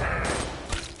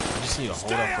just need to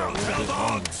hold up for a little bit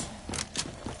longer.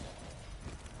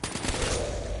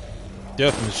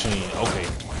 Death machine. Okay,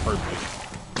 perfect.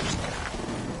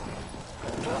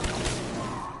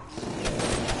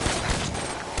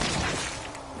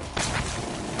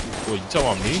 What, you talking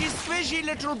about me? She's fishy,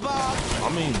 little Bob. I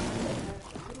mean...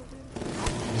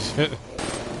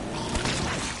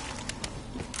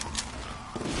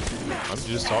 I'm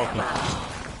just talking.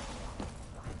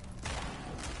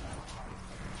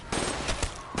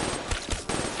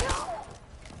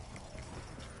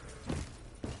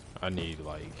 I need,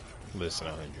 like, less than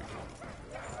 100.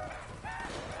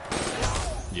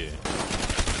 Yeah.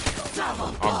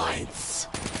 Double I'm ready. points.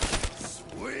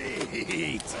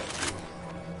 Sweet!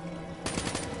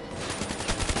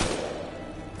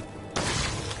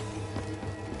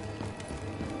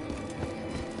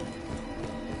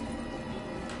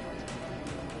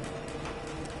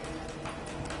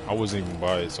 I wasn't even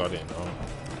by it, so I didn't know.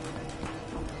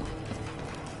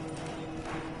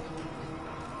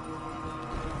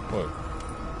 What?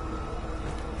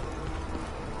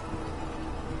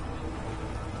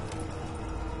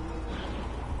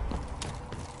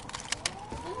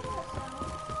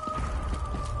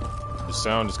 The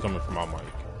sound is coming from my mic.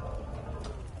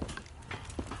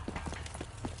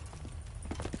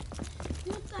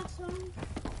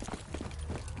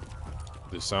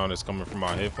 The sound is coming from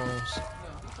my headphones.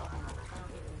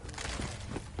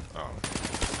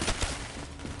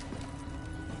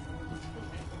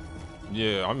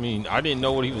 Yeah, I mean, I didn't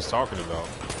know what he was talking about.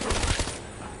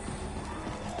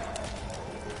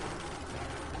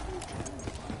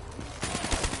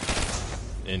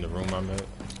 In the room I'm at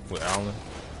with Alan.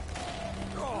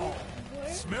 Oh,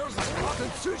 smells like rotten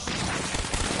sushi.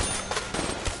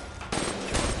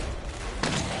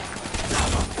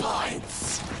 Double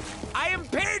points. I am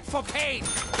paid for pain.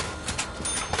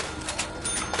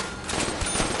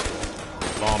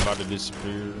 Bomb about to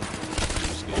disappear.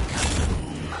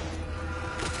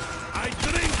 I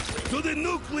drink to the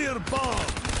nuclear bomb!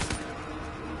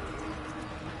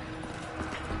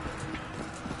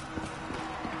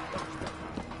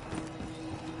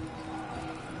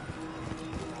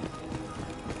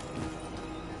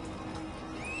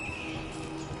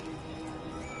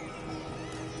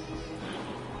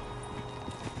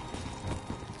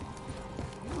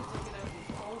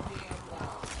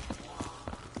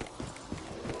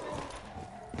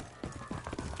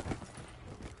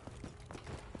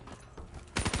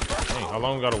 How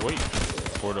long gotta wait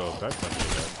for the backpack to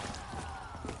get?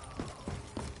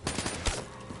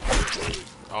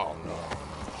 Oh no.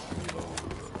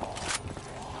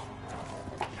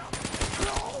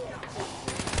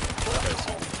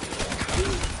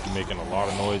 You're making a lot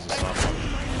of noise. It's not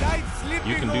funny.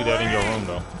 You can do that in your room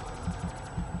though.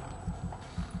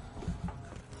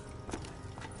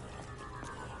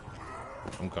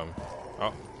 I'm coming.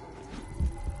 Oh.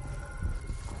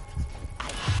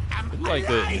 Like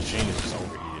the machine is just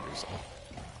overheated or something.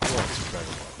 I want to try to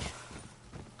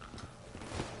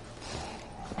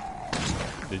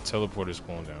watch. The teleporter's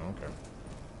pulling down, okay.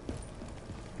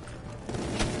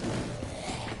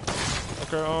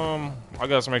 Okay, I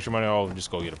got some extra money, I'll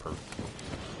just go get a perk.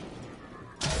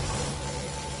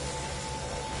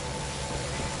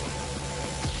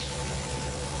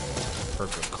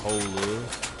 Perk of cola.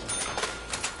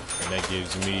 And that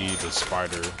gives me the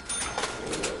spider.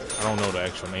 I don't know the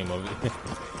actual name of it.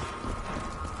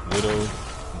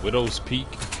 Widow's Peak.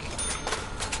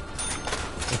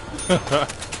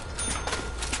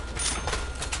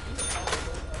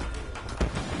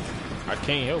 I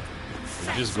can't help it.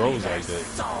 It just grows like that.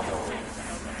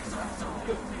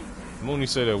 Mooney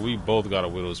said that we both got a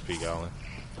Widow's Peak, Alan.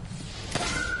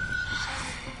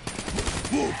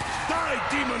 Whoop! Die,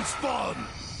 demon spawn!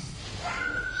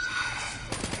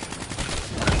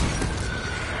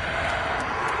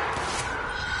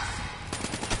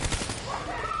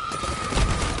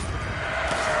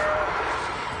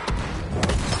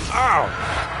 Ow!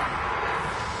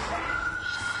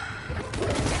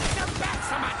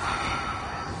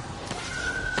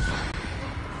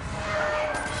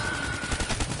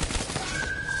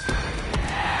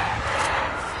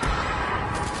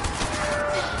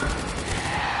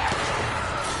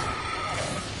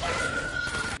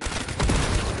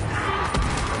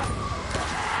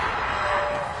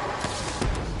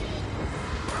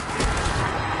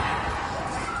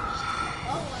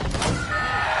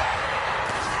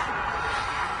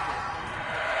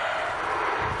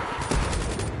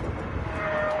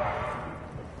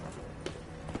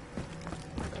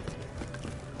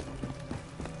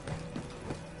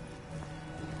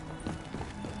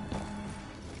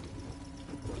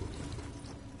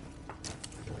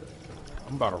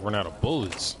 I'm about to run out of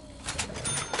bullets.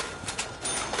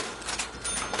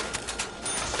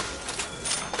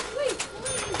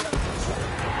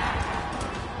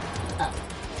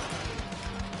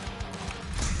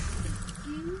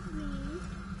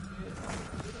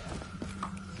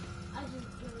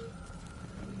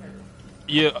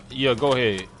 Yeah, go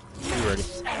ahead. You ready?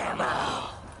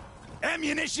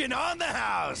 Ammunition on the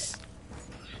house!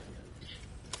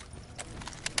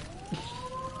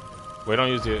 Wait, don't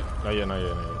use it. Not yet.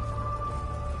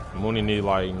 Mooney need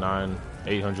like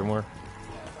 800 more.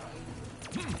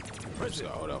 Just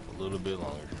gotta hold out for a little bit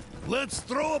longer. Let's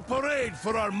throw a parade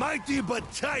for our mighty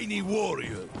but tiny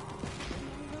warrior.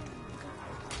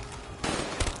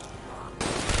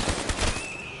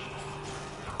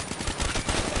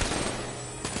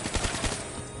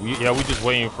 We just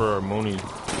waiting for Mooney.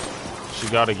 She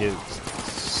gotta get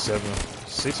 600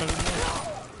 more.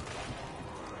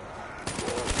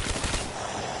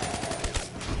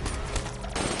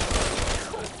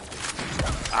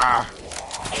 Ah.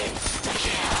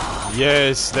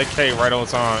 Yes, that came right on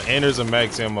time. And there's a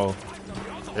max ammo.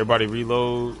 Everybody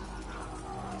reload.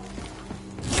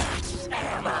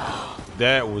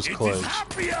 That was clutch.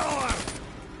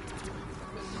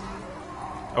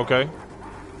 Okay.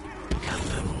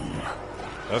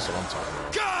 That's what I'm talking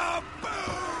about.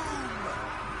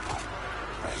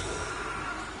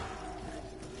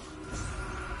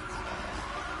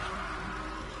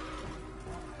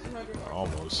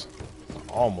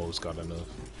 Almost got enough.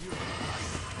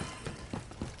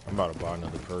 I'm about to buy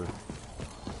another perk.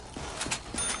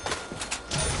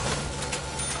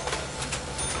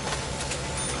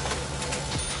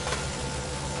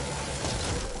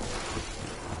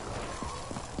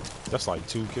 That's like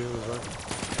 2 kills, right?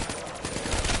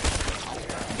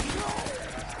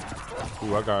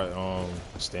 Ooh, I got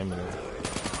stamina.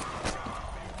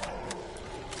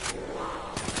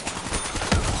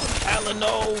 Alan,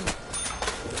 no!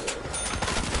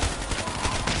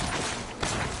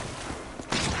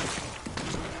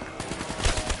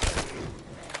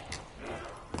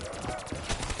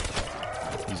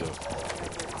 He's up.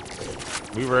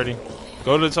 We ready?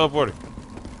 Go to the teleporter.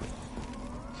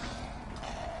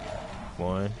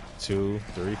 1, 2,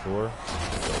 3, 4.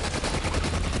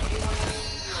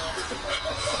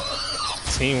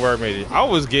 Teamwork made it. I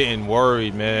was getting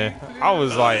worried, man. I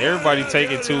was like, everybody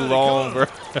taking too long, bro.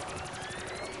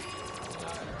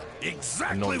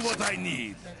 Exactly what I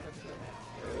need.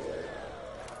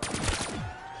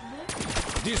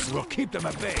 This will keep them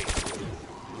at bay.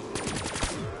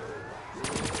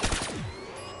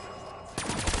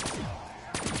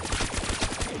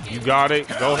 You got it.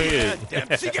 Go ahead.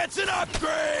 Dempsey gets an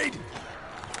upgrade.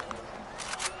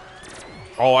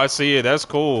 Oh, I see it. That's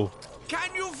cool.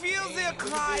 Can you feel their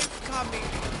cries coming?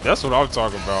 That's what I'm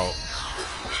talking about.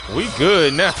 We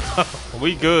good now.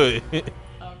 We good.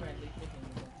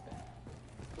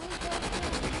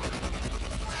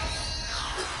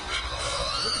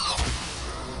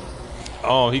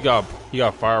 Oh, he got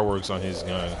fireworks on his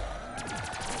gun.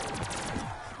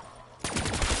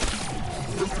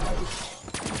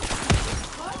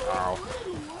 Ow.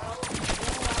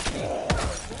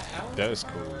 That's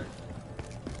cool.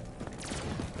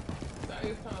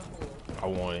 I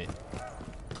want it.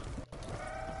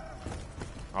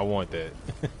 I want that.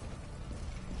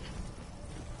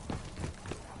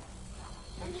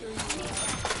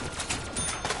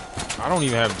 I don't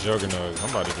even have Juggernaut. I'm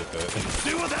about to get that.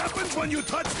 See what happens when you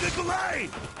touch Nikolai?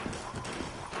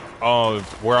 Oh,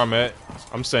 where I'm at?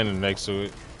 I'm standing next to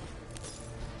it.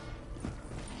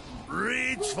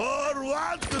 Reach for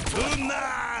what tonight?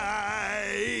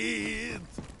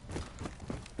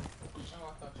 Oh,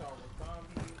 I thought y'all was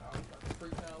zombies. I was about to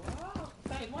freak out. Oh,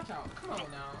 Saints, watch out. Come on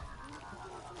now.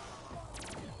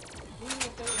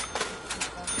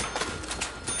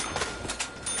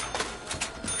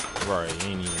 Right, you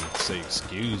ain't even say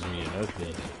excuse me or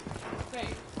nothing.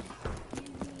 Saints.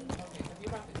 Okay, so you're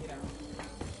about to get out.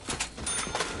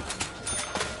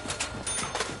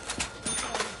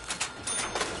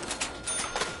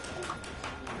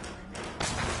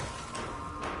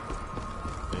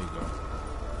 There you go.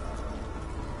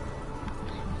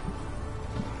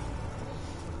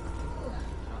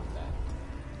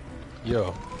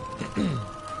 Yo.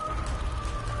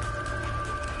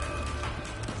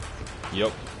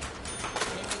 Yep.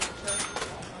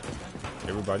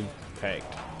 Everybody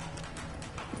packed.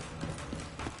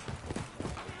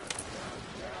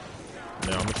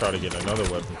 Now I'm gonna try to get another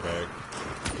weapon pack.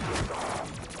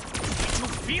 Did you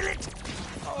feel it?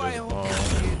 Oh, I There's a hope bomb.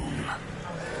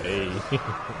 Hey.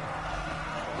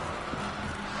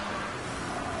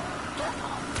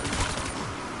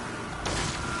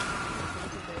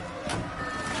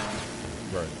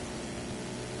 Right.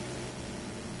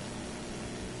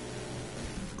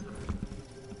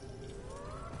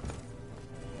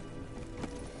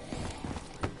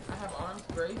 I have arms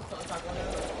braced, so if I go down,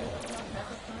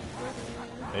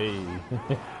 Hey.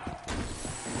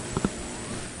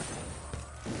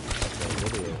 That's a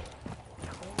video.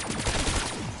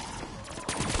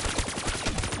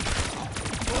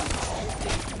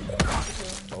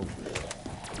 Oh.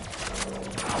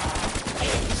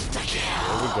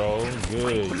 There we go.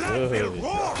 Good, blood will good.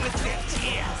 roar with their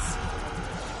tears.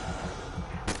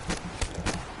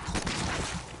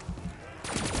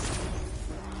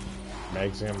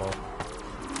 Max ammo.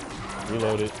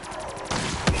 Reload it.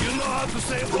 You know how to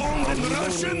say owned in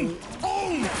Russian?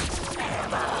 Owned!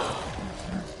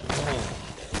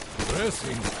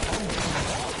 Pressing.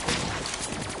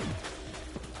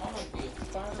 almost be a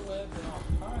spider webs and all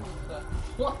kinds of stuff.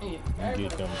 Flying You everywhere.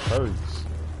 get them perks.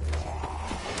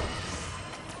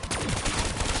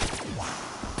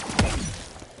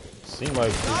 Seems like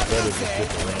it's better to get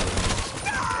the random.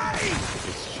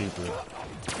 It's cheaper.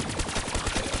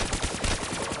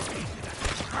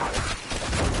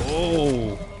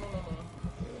 Oh!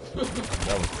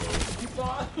 That was close. You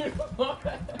saw it?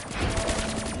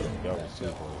 That was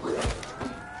super close.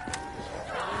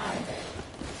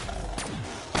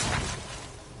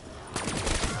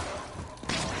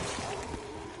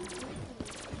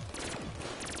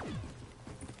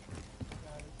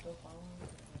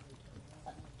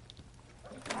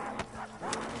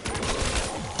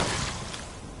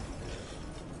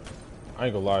 I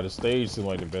ain't gonna lie, the stage seemed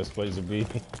like the best place to be.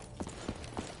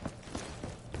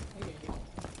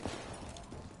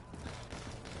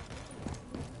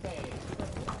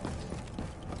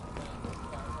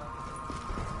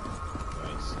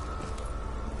 Nice.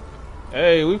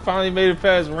 Hey, we finally made it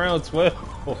past round 12.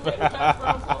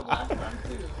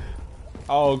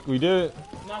 Oh, we did it?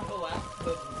 Not the last,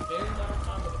 the very last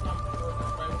time, but the time before,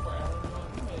 right before Alan won,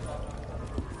 we made it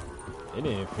all. It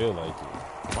didn't feel like it.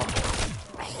 My bad.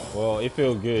 Well, it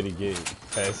felt good to get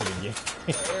past it again.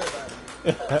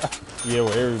 Everybody. Yeah,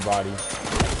 with everybody.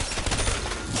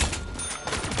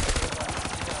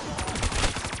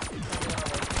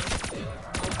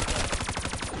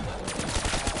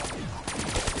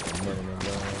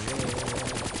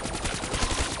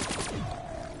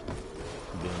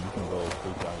 Then you can go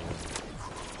freak out.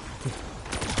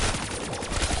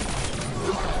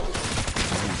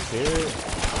 You scared?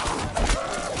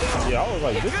 Yeah, I was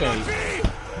like, this ain't.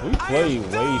 We played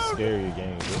way scarier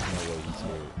games. There's no way he's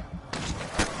scared.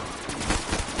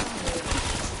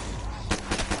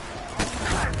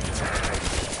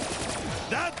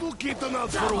 That will keep them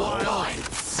out for a while.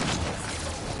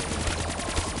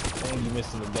 And you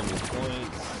missing the double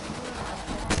points.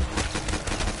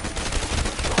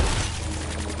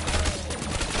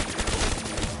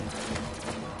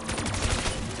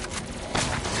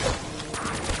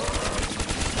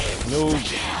 Noob.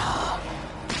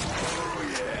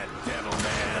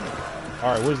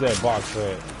 Alright, where's that box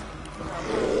at?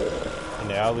 In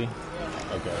the alley?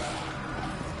 Okay.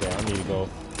 Okay, I need to go.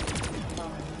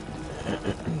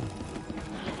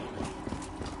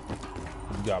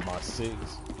 You got my 6.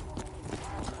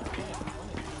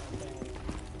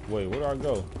 Wait, where do I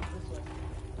go?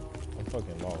 I'm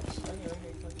fucking lost.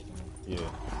 Yeah.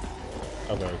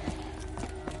 Okay.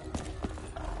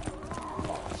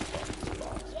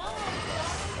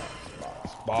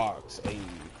 Box. Hey.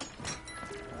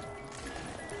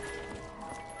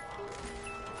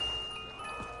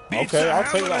 Beats Okay, a I'll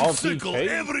take hammer the and alt sickle PK.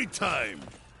 every time.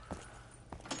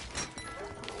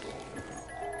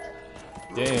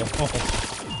 Damn.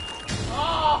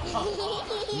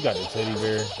 You got the teddy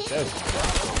bear. That's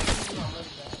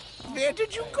Where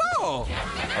did you go?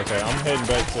 okay. I'm heading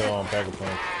back to Pack a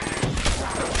Punch.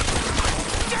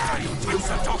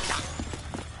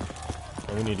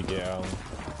 And we need to get Alan.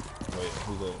 Wait,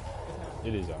 who's that?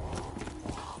 It is Alan.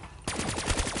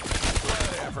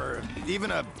 Whatever.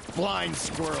 Even a blind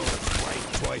squirrel is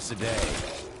right twice a day.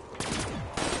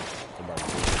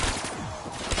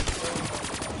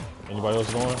 Anybody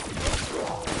else going?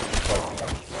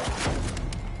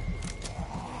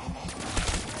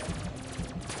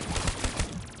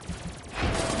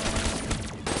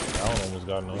 I almost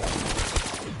got no.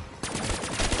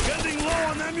 Getting low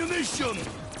on ammunition.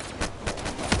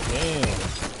 Damn.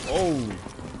 Oh.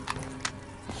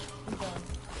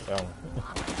 Down.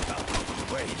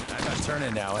 Wait, I'm not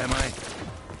turning now, am I?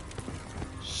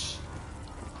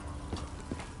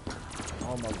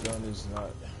 Oh, my gun is not.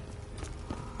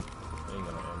 Ain't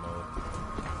gonna ammo.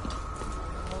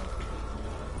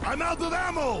 I'm out of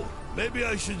ammo. Maybe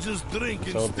I should just drink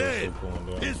instead.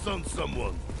 Piss on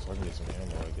someone. So I can get some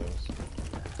ammo, I guess.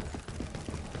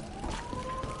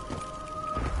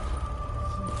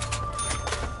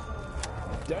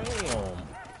 Damn.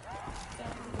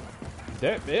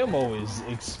 That ammo is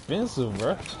expensive,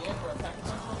 bro.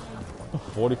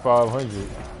 4,500.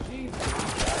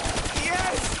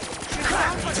 Yes!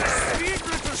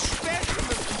 Secret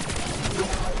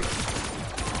specialist!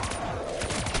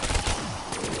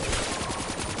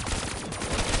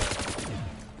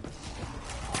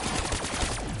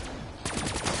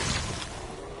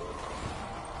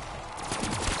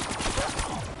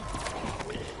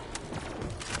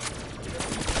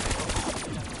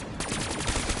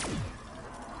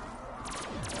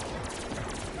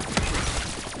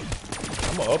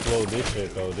 I'm gonna upload this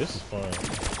shit though. This is fun.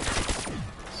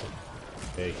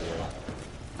 Heck yeah.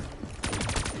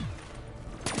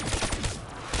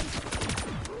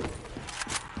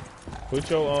 Put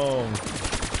your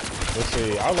let's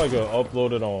see, I like to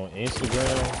upload it on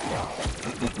Instagram.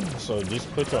 So just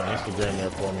put your Instagram there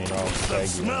for me and I'll That tag you.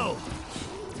 smell.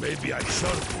 Maybe I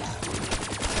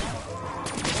should.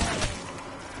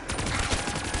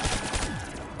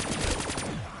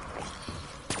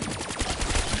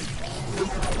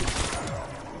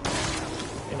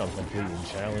 And I'm completing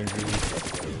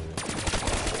challenges.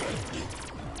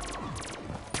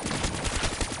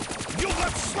 You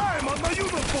got slime on my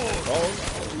uniform. Oh,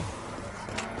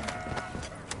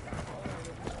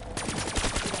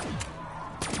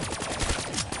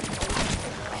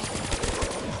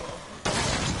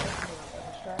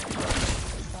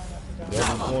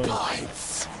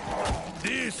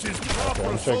 This is okay, proper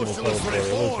I'm checking the code socialist for it. It looks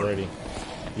reform. ready.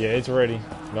 Yeah, it's ready.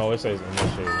 No, it says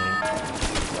initiate link.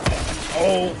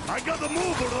 Oh, I got a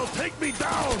mover. They'll take me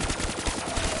down.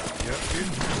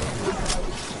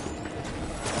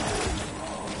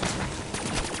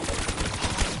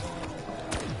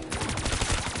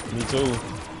 me too.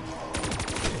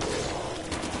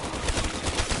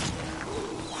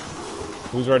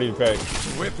 Who's ready to pack?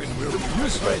 Weapon will be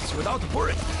useless without the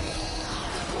bullet.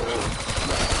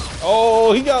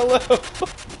 Oh, he got left.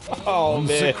 Oh,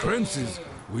 man. Consequences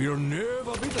will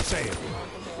never be the same.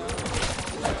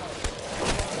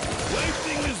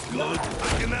 Waiting is good.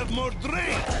 I can have more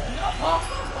drink.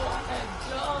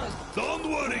 Don't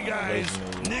worry, guys.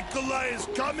 Nikolai is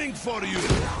coming for you.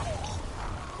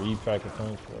 Free pack of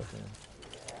punch.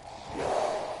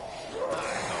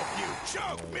 You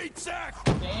choke, meat sack!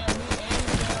 Never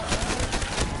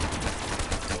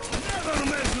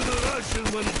mess with the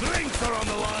Russians when drinks are on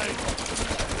the line.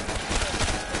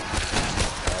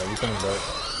 Alright, we coming back.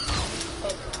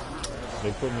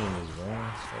 They put me in this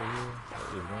van.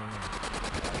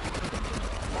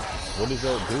 What does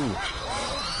that do?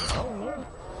 I don't know.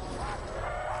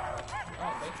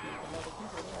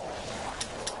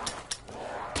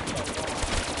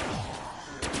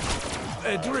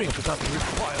 A drink is not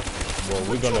required. Well,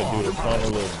 we're gonna do the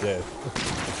funnel of death.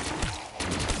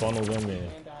 Just funnel them in.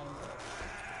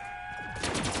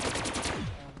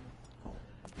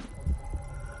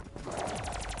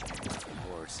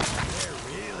 They're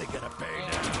really gonna pay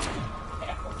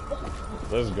now.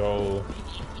 Let's go.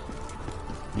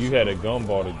 You had a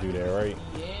gumball to do that, right?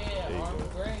 Yeah, There you on go.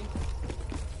 great.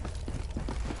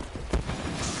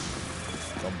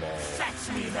 Gumball.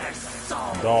 Fetch me their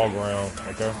soul! Dog round,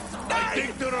 okay? I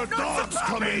think there are dogs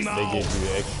coming They now. give you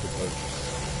extra punch.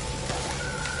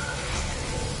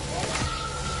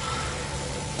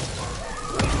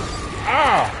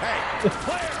 Ah! Hey,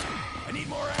 Claire! I need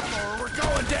more ammo or we're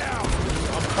going down!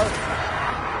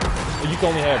 You can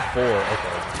only have 4,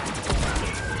 okay.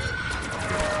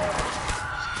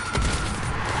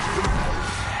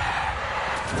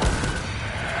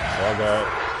 Y'all got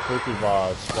quick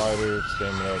revive, spider,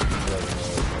 stamina, and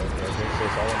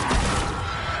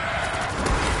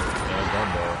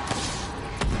gumball.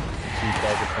 2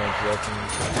 target punch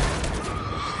weapons.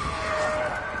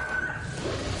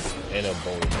 And a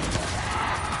bolt.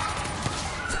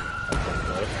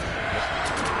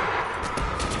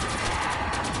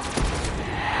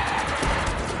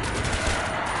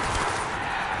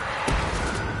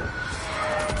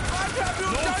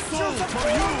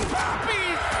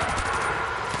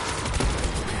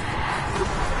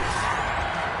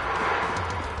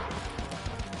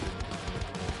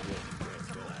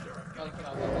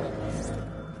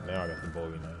 Now I got the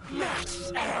Bowie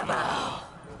knife.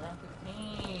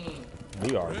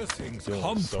 We are Blessings doing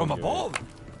come so from good. above.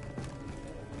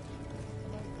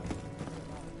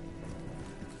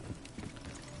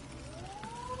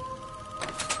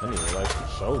 I need to relax my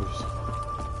shoulders.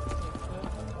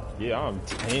 Yeah, I'm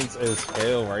tense as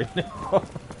hell right now. Oh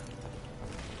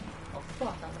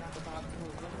fuck, I'm gonna have to buy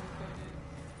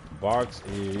the Box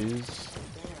is.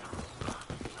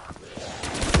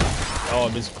 Oh,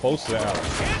 I'm this close to the house.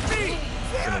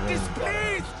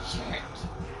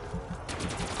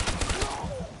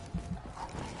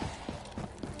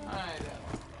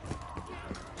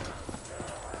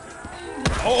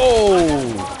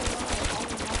 Oh!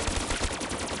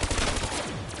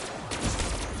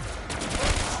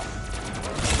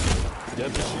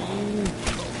 Death machine.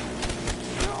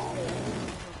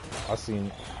 I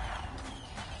seen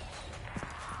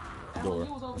door.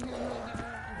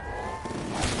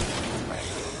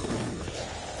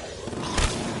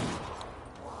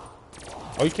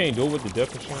 Oh, you can't do it with the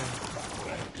death machine?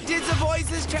 Did the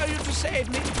voices tell you to save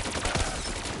me?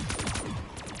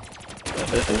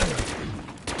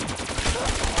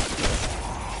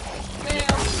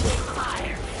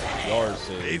 Yard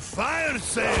sale. A fire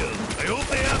sale. I hope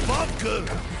they have vodka.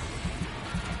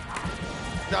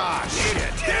 Ah,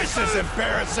 shit. This is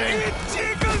embarrassing. It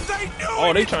tickles, I know.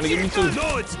 Oh, they trying to get me too.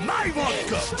 No, it's my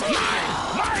vodka.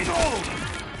 Mine own.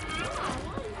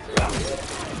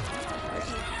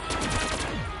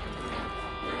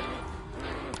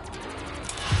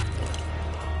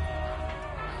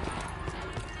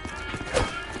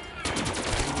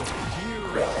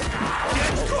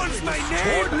 That calls my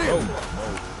name.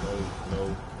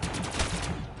 No.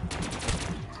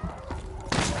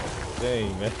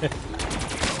 Dang, man.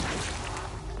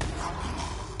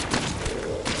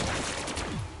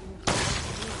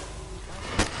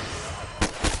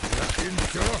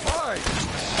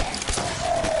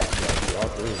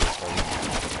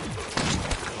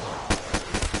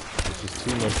 This is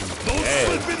too much Don't gas.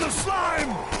 slip in the slime.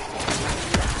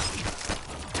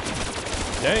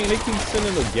 Dang, they keep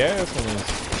sending the gas on this.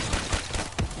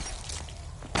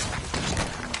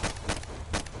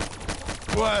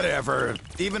 Whatever.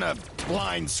 Even a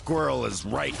blind squirrel is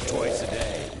right twice a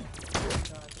day.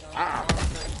 I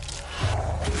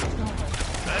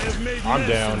have made I'm less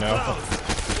down than now.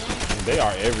 1,000. They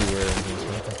are everywhere in this,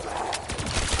 man.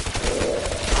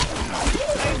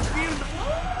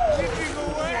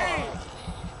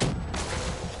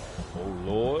 Oh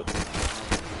Lord.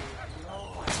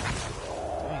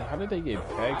 Dang, how did they get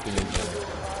packed in this thing?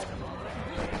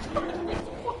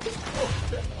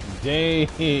 Dang.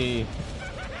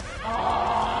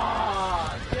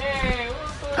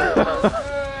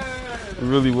 It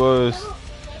really was.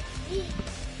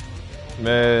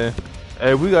 Man.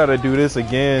 Hey, we gotta do this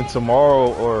again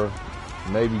tomorrow or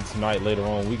maybe tonight later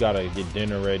on. We gotta get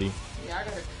dinner ready. Yeah, I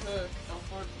gotta cook.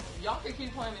 Y'all can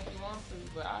keep playing if you want to,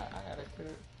 but I gotta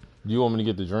cook. Do you want me to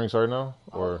get the drinks right now?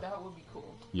 Or That would be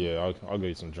cool. yeah, I'll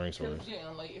get some drinks Cause first. it's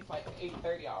getting late. It's like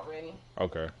 8:30 already.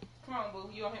 Okay. Come on, boo.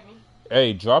 You gonna hit me?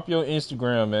 Hey, drop your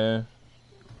Instagram, man.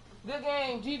 Good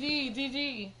game.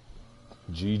 GG.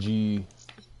 GG.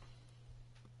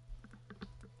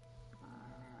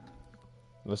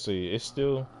 Let's see. It's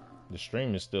still, the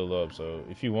stream is still up. So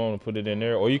if you want to put it in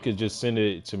there, or you could just send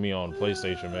it to me on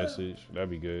PlayStation message. That'd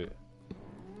be good.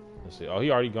 Let's see. Oh, he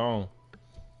already gone.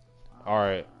 All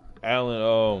right,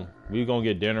 Alan. We gonna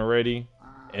get dinner ready,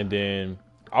 and then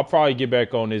I'll probably get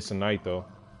back on this tonight though.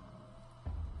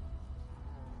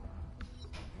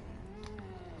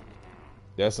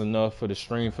 That's enough for the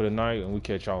stream for the night, and we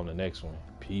catch y'all on the next one.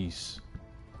 Peace.